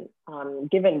haven't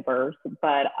given birth,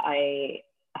 but I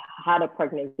had a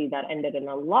pregnancy that ended in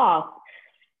a loss.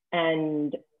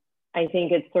 And I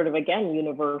think it's sort of, again,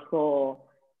 universal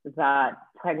that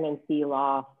pregnancy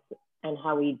loss and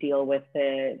how we deal with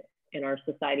it in our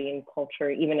society and culture,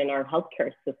 even in our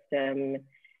healthcare system,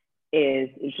 is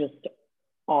just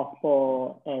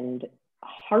awful and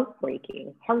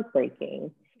heartbreaking,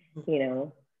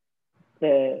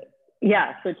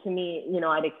 so to me,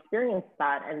 I'd experienced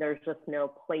that, and there's just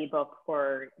no playbook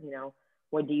for,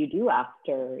 what do you do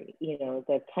after,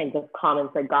 the kinds of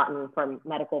comments I'd gotten from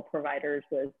medical providers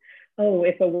was, oh,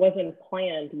 if it wasn't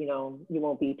planned, you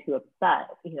won't be too upset,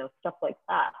 stuff like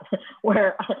that,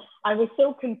 where I was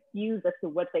so confused as to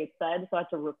what they said. So I had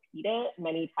to repeat it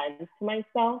many times to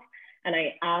myself. And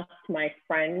I asked my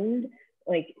friend,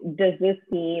 like, does this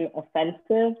seem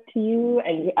offensive to you?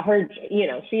 And I heard, you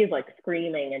know, she's like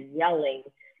screaming and yelling,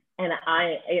 and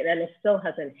it still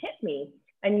hasn't hit me.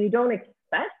 And you don't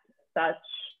expect such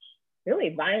really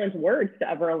violent words to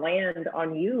ever land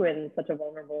on you in such a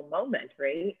vulnerable moment,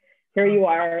 right? Here you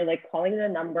are, like calling the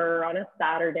number on a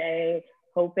Saturday,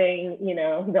 hoping, you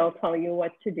know, they'll tell you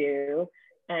what to do.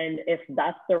 And if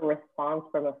that's the response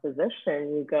from a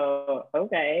physician, you go,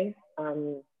 okay,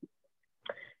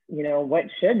 you know,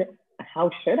 how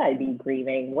should I be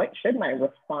grieving? What should my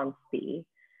response be?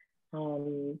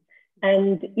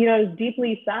 And, you know, it's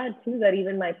deeply sad too that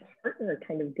even my partner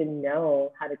kind of didn't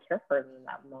know how to care for me in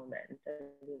that moment.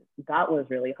 And that was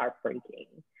really heartbreaking.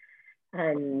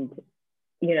 And,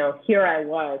 you know, here I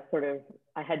was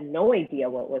I had no idea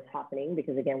what was happening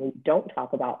because, again, we don't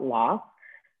talk about loss.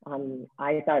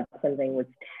 I thought something was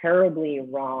terribly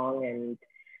wrong. And,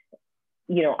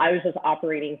 you know, I was just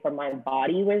operating from my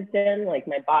body wisdom. Like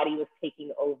my body was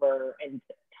taking over and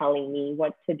telling me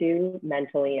what to do.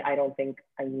 Mentally, I don't think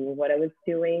I knew what I was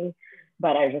doing,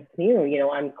 but I just knew, you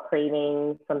know, I'm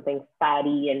craving something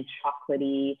fatty and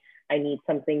chocolatey. I need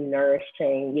something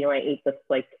nourishing. You know, I ate this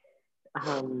like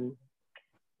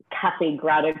cafe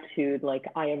gratitude, like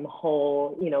I am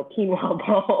whole, you know, quinoa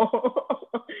bowl.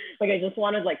 Like I just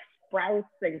wanted like sprouts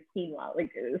and quinoa,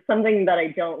 like something that I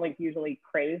don't like usually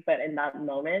crave, but in that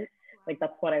moment, like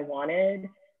that's what I wanted.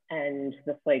 And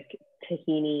this like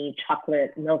tahini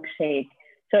chocolate milkshake.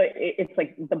 So it's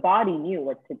like the body knew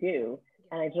what to do.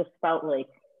 And I just felt like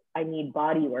I need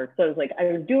body work. So it was like, I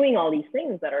was doing all these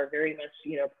things that are very much,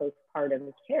 you know,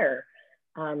 postpartum care.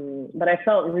 But I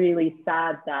felt really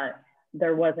sad that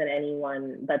there wasn't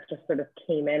anyone that just sort of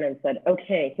came in and said,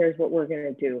 okay, here's what we're going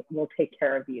to do. We'll take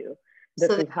care of you. This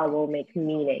is how we'll make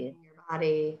meaning. In your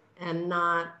body and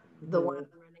not the one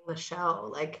running the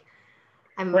show. Like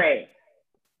right.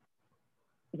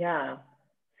 Yeah.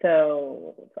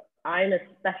 So I'm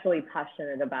especially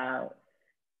passionate about,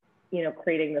 you know,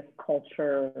 creating this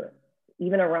culture,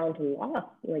 even around loss.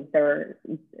 Like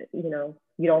you know,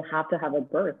 you don't have to have a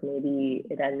birth. Maybe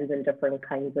it ends in different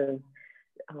kinds of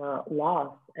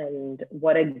loss. And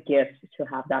what a gift to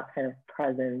have that kind of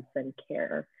presence and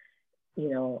care, you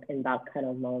know, in that kind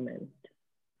of moment.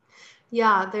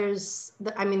 Yeah, there's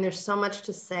so much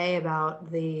to say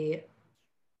about the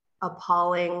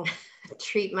appalling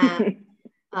treatment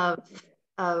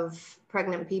of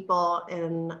pregnant people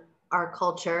in our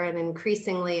culture and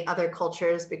increasingly other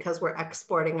cultures because we're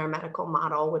exporting our medical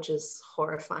model, which is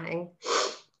horrifying.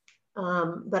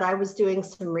 But I was doing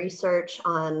some research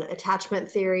on attachment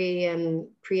theory and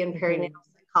pre and perinatal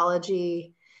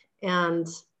psychology. And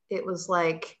it was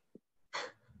like,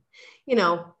 you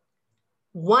know,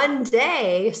 one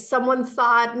day someone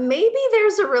thought maybe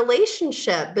there's a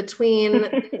relationship between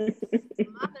this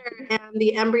mother and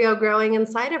the embryo growing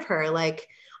inside of her. Like,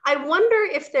 I wonder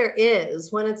if there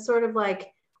is, when it's sort of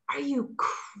like, are you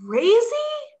crazy?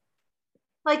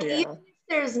 Like, even if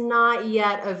there's not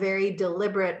yet a very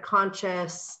deliberate,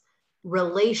 conscious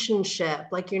relationship,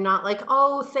 like you're not like,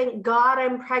 oh, thank God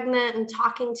I'm pregnant and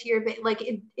talking to your baby. Like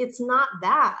it's not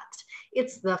that.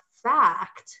 It's the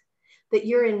fact that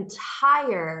your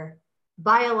entire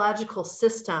biological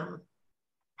system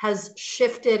has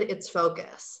shifted its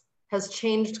focus, has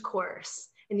changed course,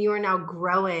 and you are now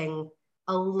growing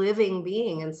a living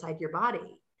being inside your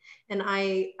body. And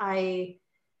I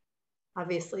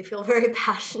obviously feel very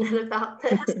passionate about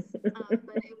this, but it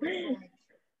was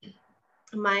like,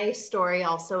 my story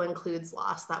also includes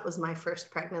loss. That was my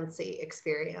first pregnancy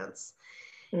experience.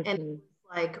 And it was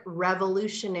like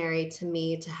revolutionary to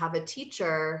me to have a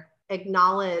teacher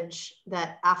acknowledge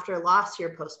that after loss, you're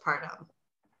postpartum.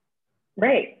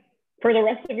 Right. For the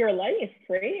rest of your life,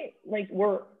 right? Like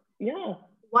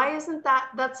Why isn't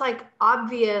that's like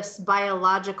obvious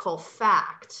biological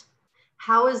fact?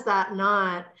 How is that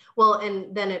not? Well,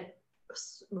 and then it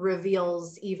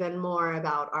reveals even more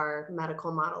about our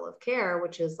medical model of care,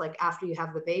 which is like after you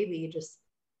have the baby, just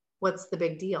what's the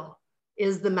big deal?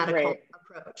 Is the medical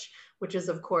approach, which is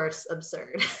of course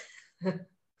absurd.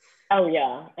 Oh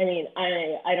yeah. I mean,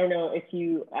 I don't know if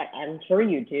I'm sure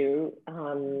you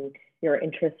do. Your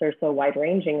interests are so wide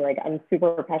ranging. Like I'm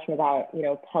super passionate about, you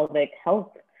know, pelvic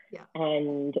health. Yeah.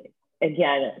 And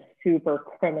again, super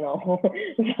criminal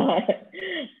that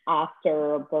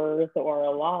after a birth or a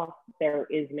loss, there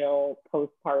is no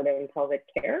postpartum pelvic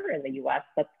care in the US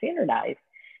that's standardized.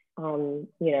 You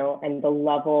know, and the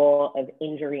level of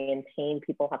injury and pain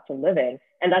people have to live in.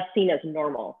 And that's seen as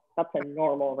normal. That's a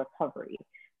normal recovery.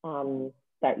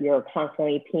 That you're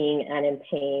constantly peeing and in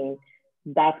pain,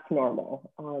 that's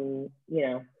normal. You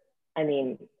know, I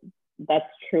mean, that's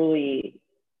truly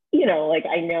you know, like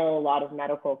I know a lot of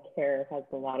medical care has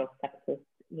a lot of sexist,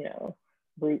 you know,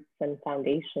 roots and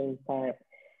foundations, but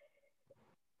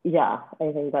yeah,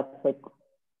 I think that's like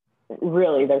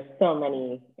really, there's so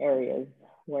many areas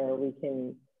where we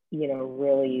can, you know,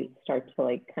 really start to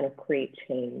like kind of create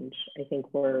change. I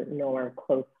think we're nowhere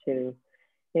close to,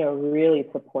 you know, really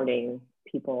supporting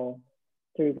people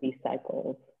through these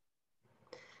cycles.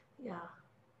 Yeah.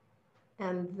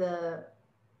 And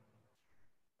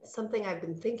something I've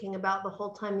been thinking about the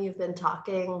whole time you've been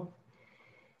talking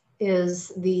is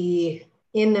the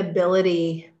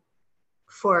inability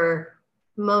for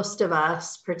most of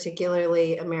us,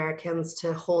 particularly Americans,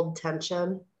 to hold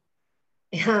tension.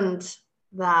 And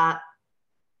that,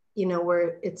 you know,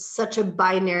 it's such a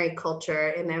binary culture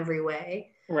in every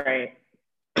way. Right.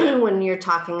 When you're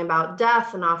talking about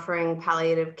death and offering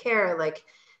palliative care, like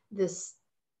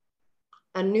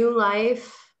a new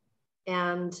life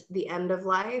and the end of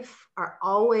life are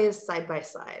always side by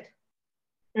side.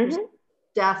 There's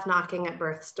death knocking at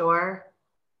birth's door.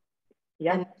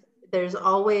 Yeah. And there's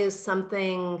always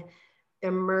something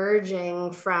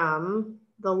emerging from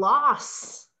the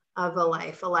loss of a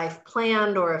life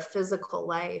planned or a physical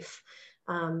life.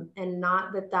 And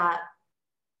not that,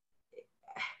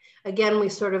 again, we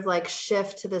sort of like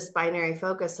shift to this binary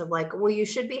focus of like, well, you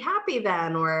should be happy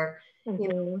then, or, you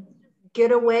know,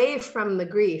 get away from the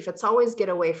grief. It's always get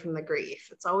away from the grief.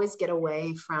 It's always get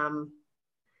away from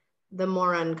the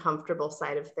more uncomfortable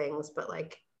side of things. But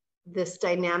like this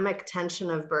dynamic tension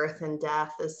of birth and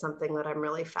death is something that I'm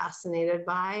really fascinated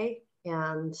by.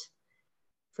 And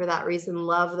for that reason,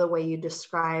 love the way you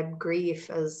describe grief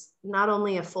as not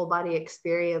only a full body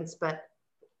experience, but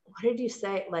what did you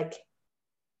say? Like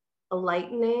a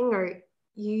lightening, or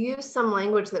you use some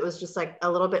language that was just like a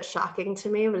little bit shocking to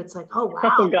me, but it's like, oh,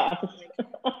 wow. Oh, gosh.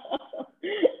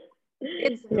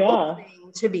 It's an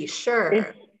opening, to be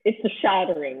sure. It's a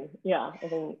shattering. Yeah, I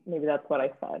think maybe that's what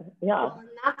I said. Yeah. Well, and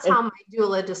that's how my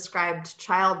doula described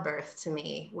childbirth to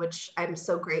me, which I'm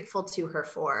so grateful to her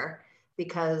for,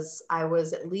 because I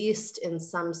was at least in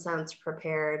some sense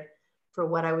prepared for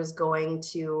what I was going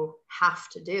to have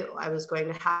to do. I was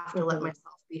going to have to let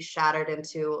myself be shattered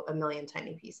into a million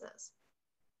tiny pieces.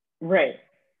 Right.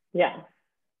 Yeah.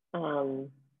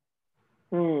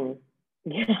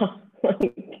 Yeah.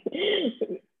 Like,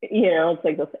 you know, it's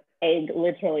like this egg,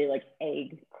 literally like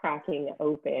egg cracking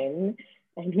open,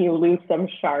 and you lose some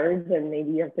shards and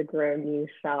maybe you have to grow a new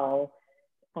shell.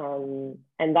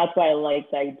 And that's why I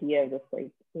like the idea of this, like,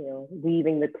 you know,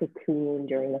 leaving the cocoon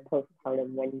during the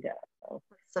postpartum window.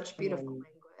 Such beautiful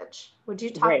language. Would you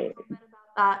talk a little bit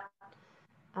about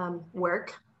that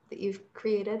work that you've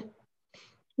created?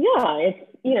 Yeah,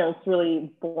 it's, you know, it's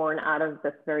really born out of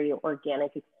this very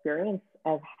organic experience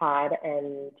I've had.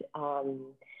 And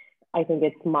I think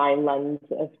it's my lens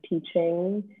of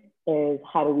teaching is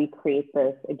how do we create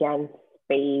this, again,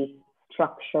 space,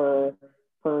 structure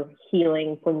for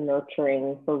healing, for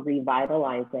nurturing, for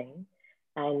revitalizing.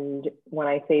 And when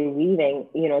I say weaving,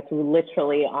 you know, it's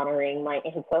literally honoring my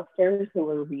ancestors who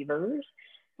were weavers.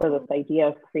 So this idea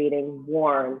of creating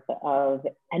warmth, of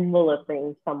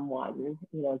enveloping someone,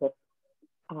 you know, this,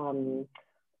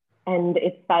 and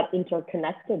it's that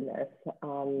interconnectedness,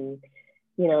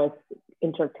 you know,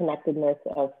 it's interconnectedness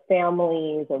of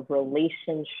families, of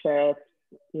relationships,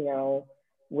 you know,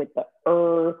 with the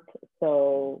earth.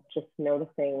 So just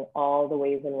noticing all the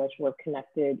ways in which we're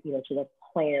connected, you know, to the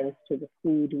plants, to the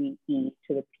food we eat,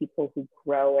 to the people who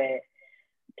grow it,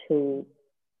 to,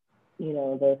 you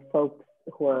know, the folks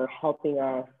who are helping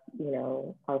us, you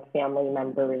know, our family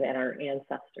members and our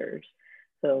ancestors.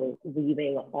 So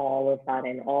weaving all of that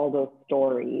and all those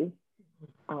stories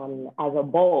as a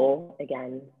bowl,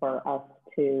 again, for us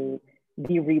to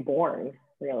be reborn,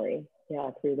 really,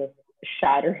 yeah, through this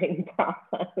shattering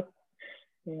process.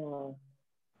 Yeah.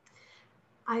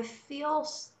 I feel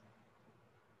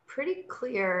pretty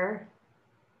clear,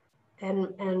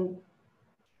 and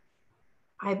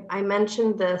I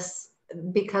mentioned this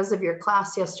because of your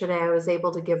class yesterday. I was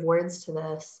able to give words to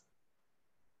this.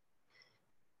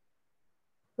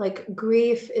 Like,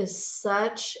 grief is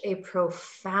such a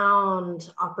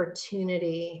profound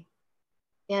opportunity,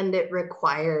 and it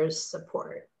requires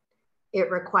support.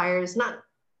 It requires not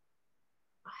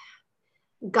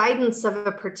guidance of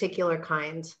a particular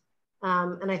kind.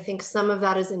 And I think some of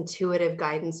that is intuitive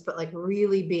guidance, but like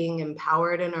really being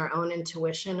empowered in our own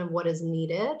intuition of what is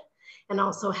needed, and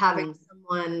also having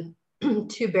someone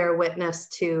to bear witness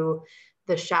to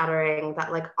the shattering,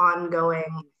 that like ongoing.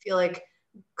 I feel like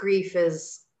grief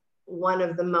is one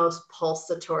of the most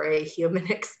pulsatory human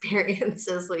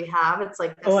experiences we have. It's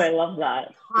like this I love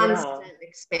that. constant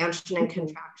expansion and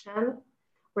contraction.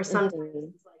 where sometimes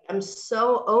it's like, I'm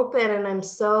so open and I'm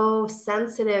so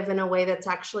sensitive in a way that's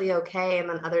actually okay. And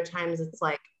then other times it's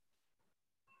like,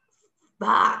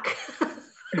 fuck.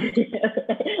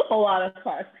 A lot of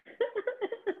fuck.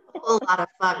 A lot of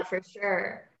fuck for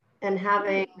sure. And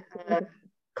having a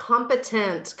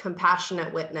competent,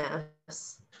 compassionate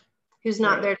witness who's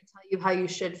not there to tell you how you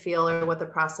should feel or what the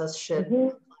process should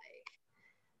look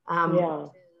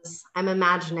like. I'm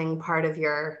imagining part of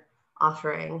your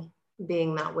offering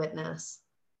being that witness.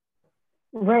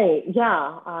 Right.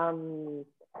 Yeah.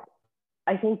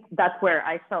 I think that's where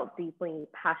I felt deeply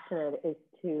passionate, is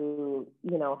to,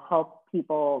 you know, help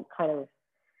people kind of,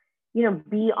 you know,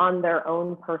 be on their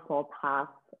own personal path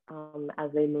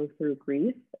as they move through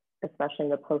grief, especially in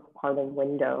the postpartum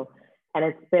window. And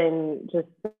it's been just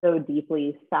so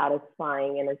deeply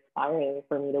satisfying and inspiring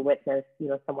for me to witness, you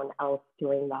know, someone else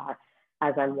doing that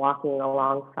as I'm walking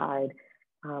alongside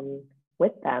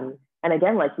with them. And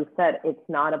again, like you said, it's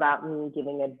not about me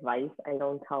giving advice. I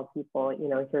don't tell people, you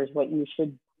know, here's what you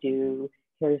should do,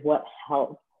 here's what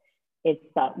helps. It's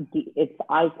that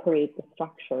I create the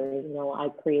structure, you know, I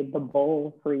create the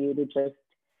bowl for you to just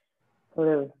sort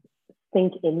of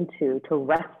sink into, to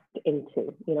rest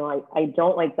into. You know, I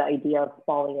don't like the idea of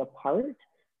falling apart,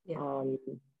 you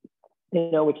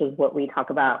know, which is what we talk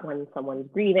about when someone's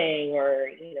grieving or,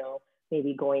 you know,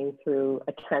 maybe going through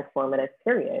a transformative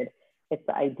period. It's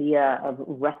the idea of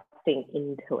resting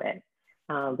into it,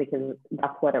 because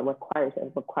that's what it requires.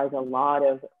 It requires a lot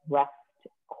of rest,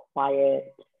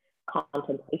 quiet,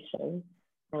 contemplation.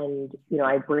 And, you know,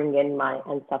 I bring in my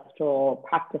ancestral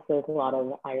practices, a lot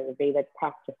of Ayurvedic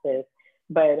practices,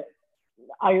 but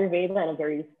Ayurveda in a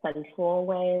very sensual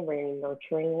way, very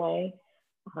nurturing way.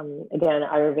 Again,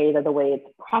 Ayurveda, the way it's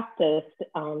practiced,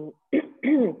 I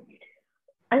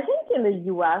think in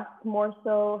the US more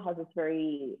so has this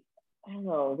very, I don't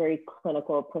know, very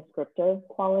clinical prescriptive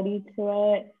quality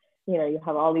to it. You know, you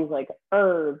have all these like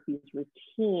herbs, these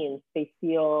routines, they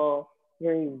feel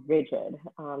very rigid.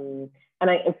 And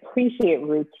I appreciate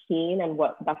routine and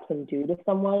what that can do to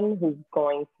someone who's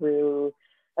going through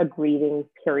a grieving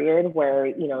period where,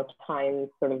 you know, time's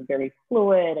sort of very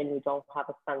fluid and you don't have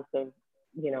a sense of,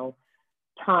 you know,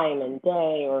 time and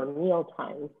day or meal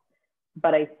times.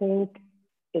 But I think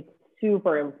it's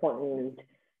super important,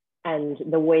 and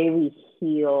the way we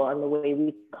heal and the way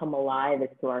we come alive is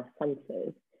through our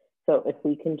senses. So if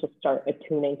we can just start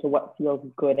attuning to what feels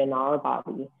good in our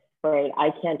body, right?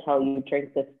 I can't tell you,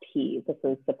 drink this tea, this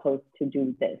is supposed to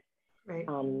do this. Right.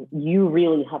 You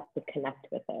really have to connect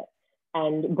with it.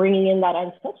 And bringing in that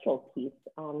ancestral piece,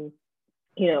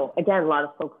 you know, again, a lot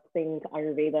of folks think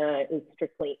Ayurveda is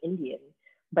strictly Indian,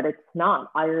 but it's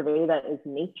not. Ayurveda is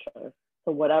nature.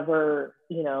 So whatever,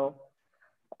 you know,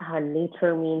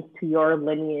 nature means to your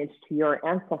lineage, to your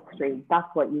ancestry, that's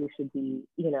what you should be,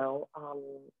 you know,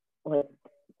 like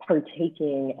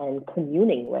partaking and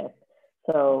communing with.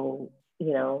 So,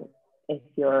 you know, if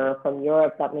you're from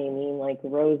Europe, that may mean like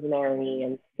rosemary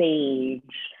and sage,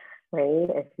 right?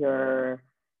 If you're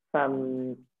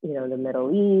from, you know, the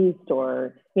Middle East,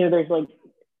 or, you know, there's like,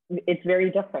 it's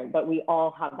very different, but we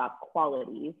all have that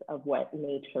qualities of what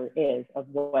nature is, of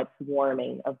what's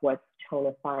warming, of what's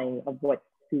tonifying, of what's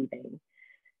soothing.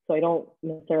 So I don't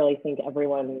necessarily think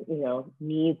everyone, you know,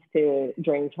 needs to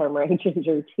drink turmeric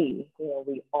ginger tea. You know,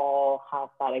 we all have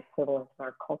that equivalent in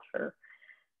our culture.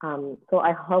 So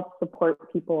I help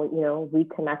support people, you know,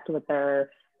 reconnect with their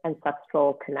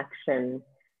ancestral connection,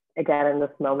 again, in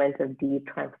this moment of deep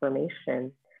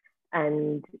transformation.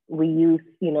 And we use,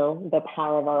 you know, the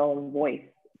power of our own voice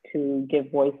to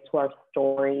give voice to our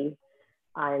story.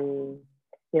 You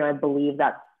know, I believe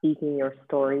that speaking your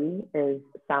story is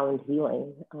sound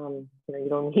healing. You know, you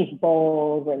don't need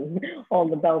bowls and all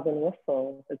the bells and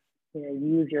whistles. It's, you know,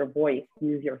 use your voice,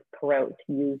 use your throat,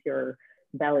 use your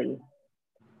belly.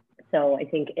 So I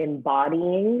think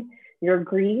embodying your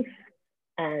grief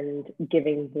and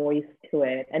giving voice to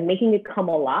it and making it come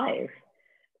alive.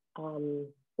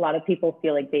 A lot of people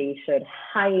feel like they should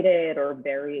hide it or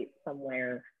bury it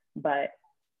somewhere, but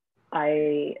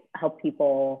I help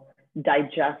people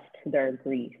digest their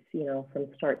grief, you know, from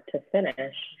start to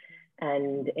finish.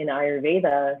 And in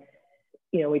Ayurveda,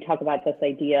 you know, we talk about this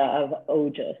idea of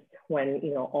ojas, when,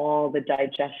 you know, all the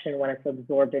digestion, when it's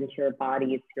absorbed into your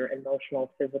body, it's your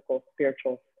emotional, physical,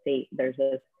 spiritual state. There's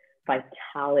this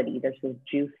vitality, there's this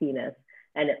juiciness,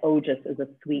 and ojas is a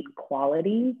sweet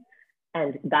quality.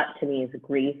 And that to me is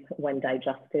grief, when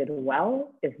digested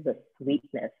well, is the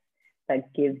sweetness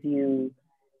that gives you,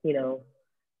 you know,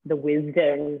 the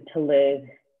wisdom to live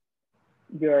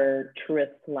your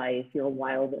truest life, your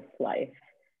wildest life.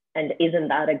 And isn't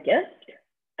that a gift?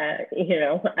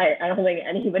 I don't think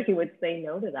anybody would say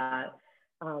no to that,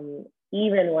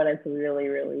 even when it's really,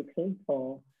 really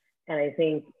painful. And I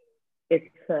think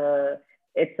it's a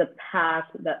path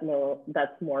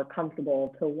that's more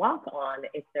comfortable to walk on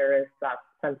if there is that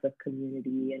sense of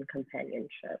community and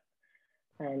companionship.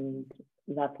 And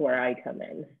that's where I come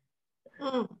in.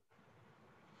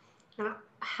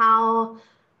 How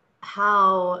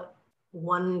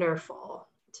wonderful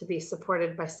to be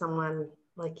supported by someone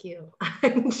like you. I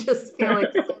just feel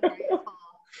like so grateful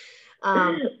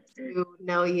to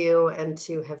know you and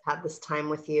to have had this time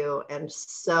with you, and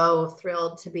so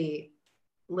thrilled to be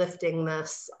lifting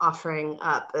this offering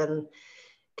up and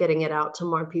getting it out to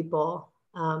more people.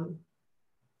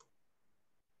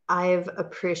 I've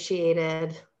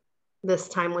appreciated this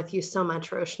time with you so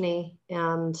much, Roshni,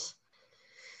 and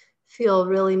feel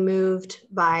really moved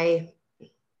by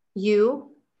you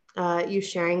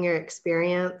sharing your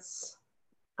experience.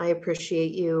 I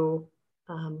appreciate you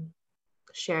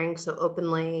sharing so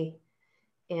openly,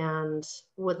 and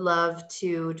would love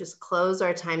to just close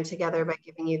our time together by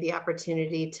giving you the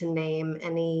opportunity to name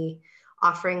any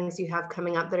offerings you have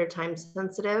coming up that are time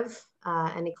sensitive,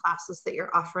 any classes that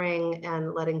you're offering,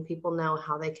 and letting people know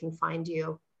how they can find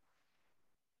you.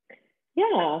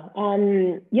 Yeah,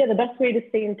 the best way to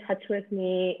stay in touch with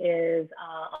me is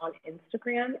on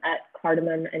Instagram at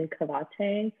Cardamom and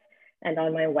Kavate, and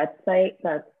on my website,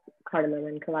 that's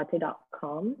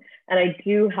cardamomandkavate.com. And I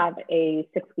do have a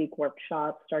 6-week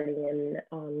workshop starting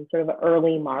in sort of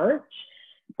early March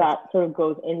that sort of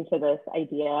goes into this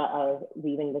idea of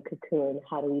leaving the cocoon.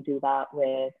 How do we do that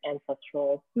with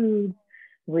ancestral foods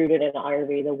rooted in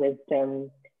Ayurveda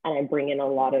wisdom? And I bring in a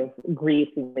lot of grief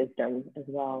wisdom as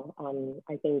well.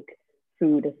 I think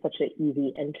food is such an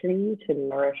easy entry to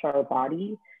nourish our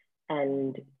body.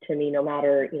 And to me, no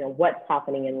matter what's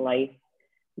happening in life,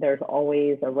 there's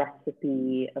always a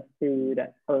recipe, a food,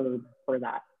 a herb for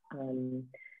that.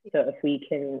 So if we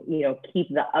can, keep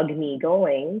the Agni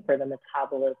going for the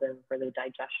metabolism, for the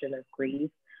digestion of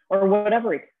grief, or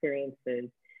whatever experiences,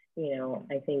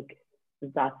 I think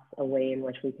that's a way in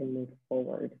which we can move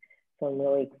forward. So I'm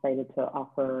really excited to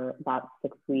offer that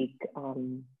 6-week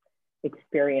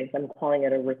experience. I'm calling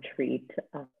it a retreat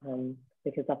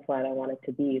because that's what I want it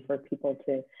to be, for people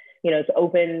to, it's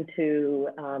open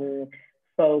to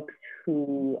folks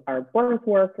who are birth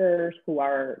workers, who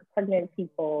are pregnant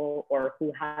people, or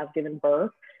who have given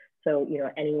birth. So,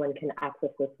 anyone can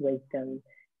access this wisdom.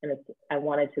 And I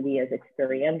want it to be as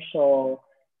experiential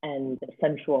and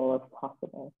sensual as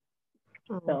possible.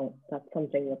 Mm-hmm. So that's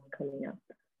something that's coming up.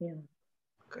 Yeah.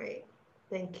 Great.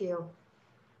 Thank you.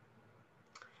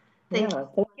 Thank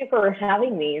you for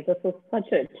having me. This was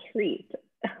such a treat.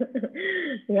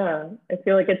 Yeah. I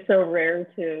feel like it's so rare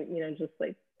to, just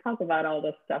like talk about all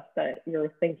the stuff that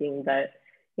you're thinking that,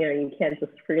 you can't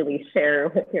just freely share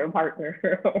with your partner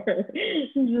or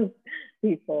just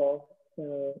people.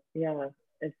 So yeah,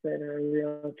 it's been a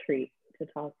real treat to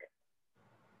talk.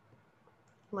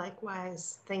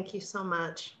 Likewise. Thank you so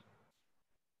much.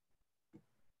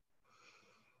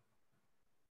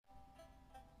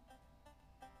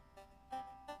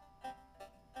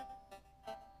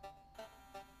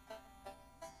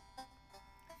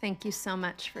 Thank you so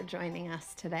much for joining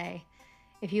us today.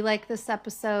 If you like this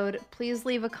episode, please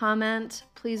leave a comment,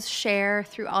 please share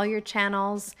through all your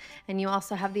channels, and you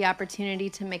also have the opportunity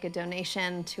to make a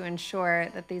donation to ensure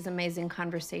that these amazing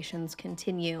conversations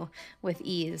continue with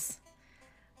ease.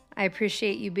 I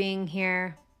appreciate you being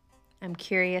here. I'm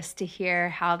curious to hear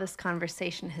how this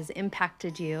conversation has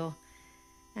impacted you,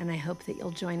 and I hope that you'll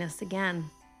join us again.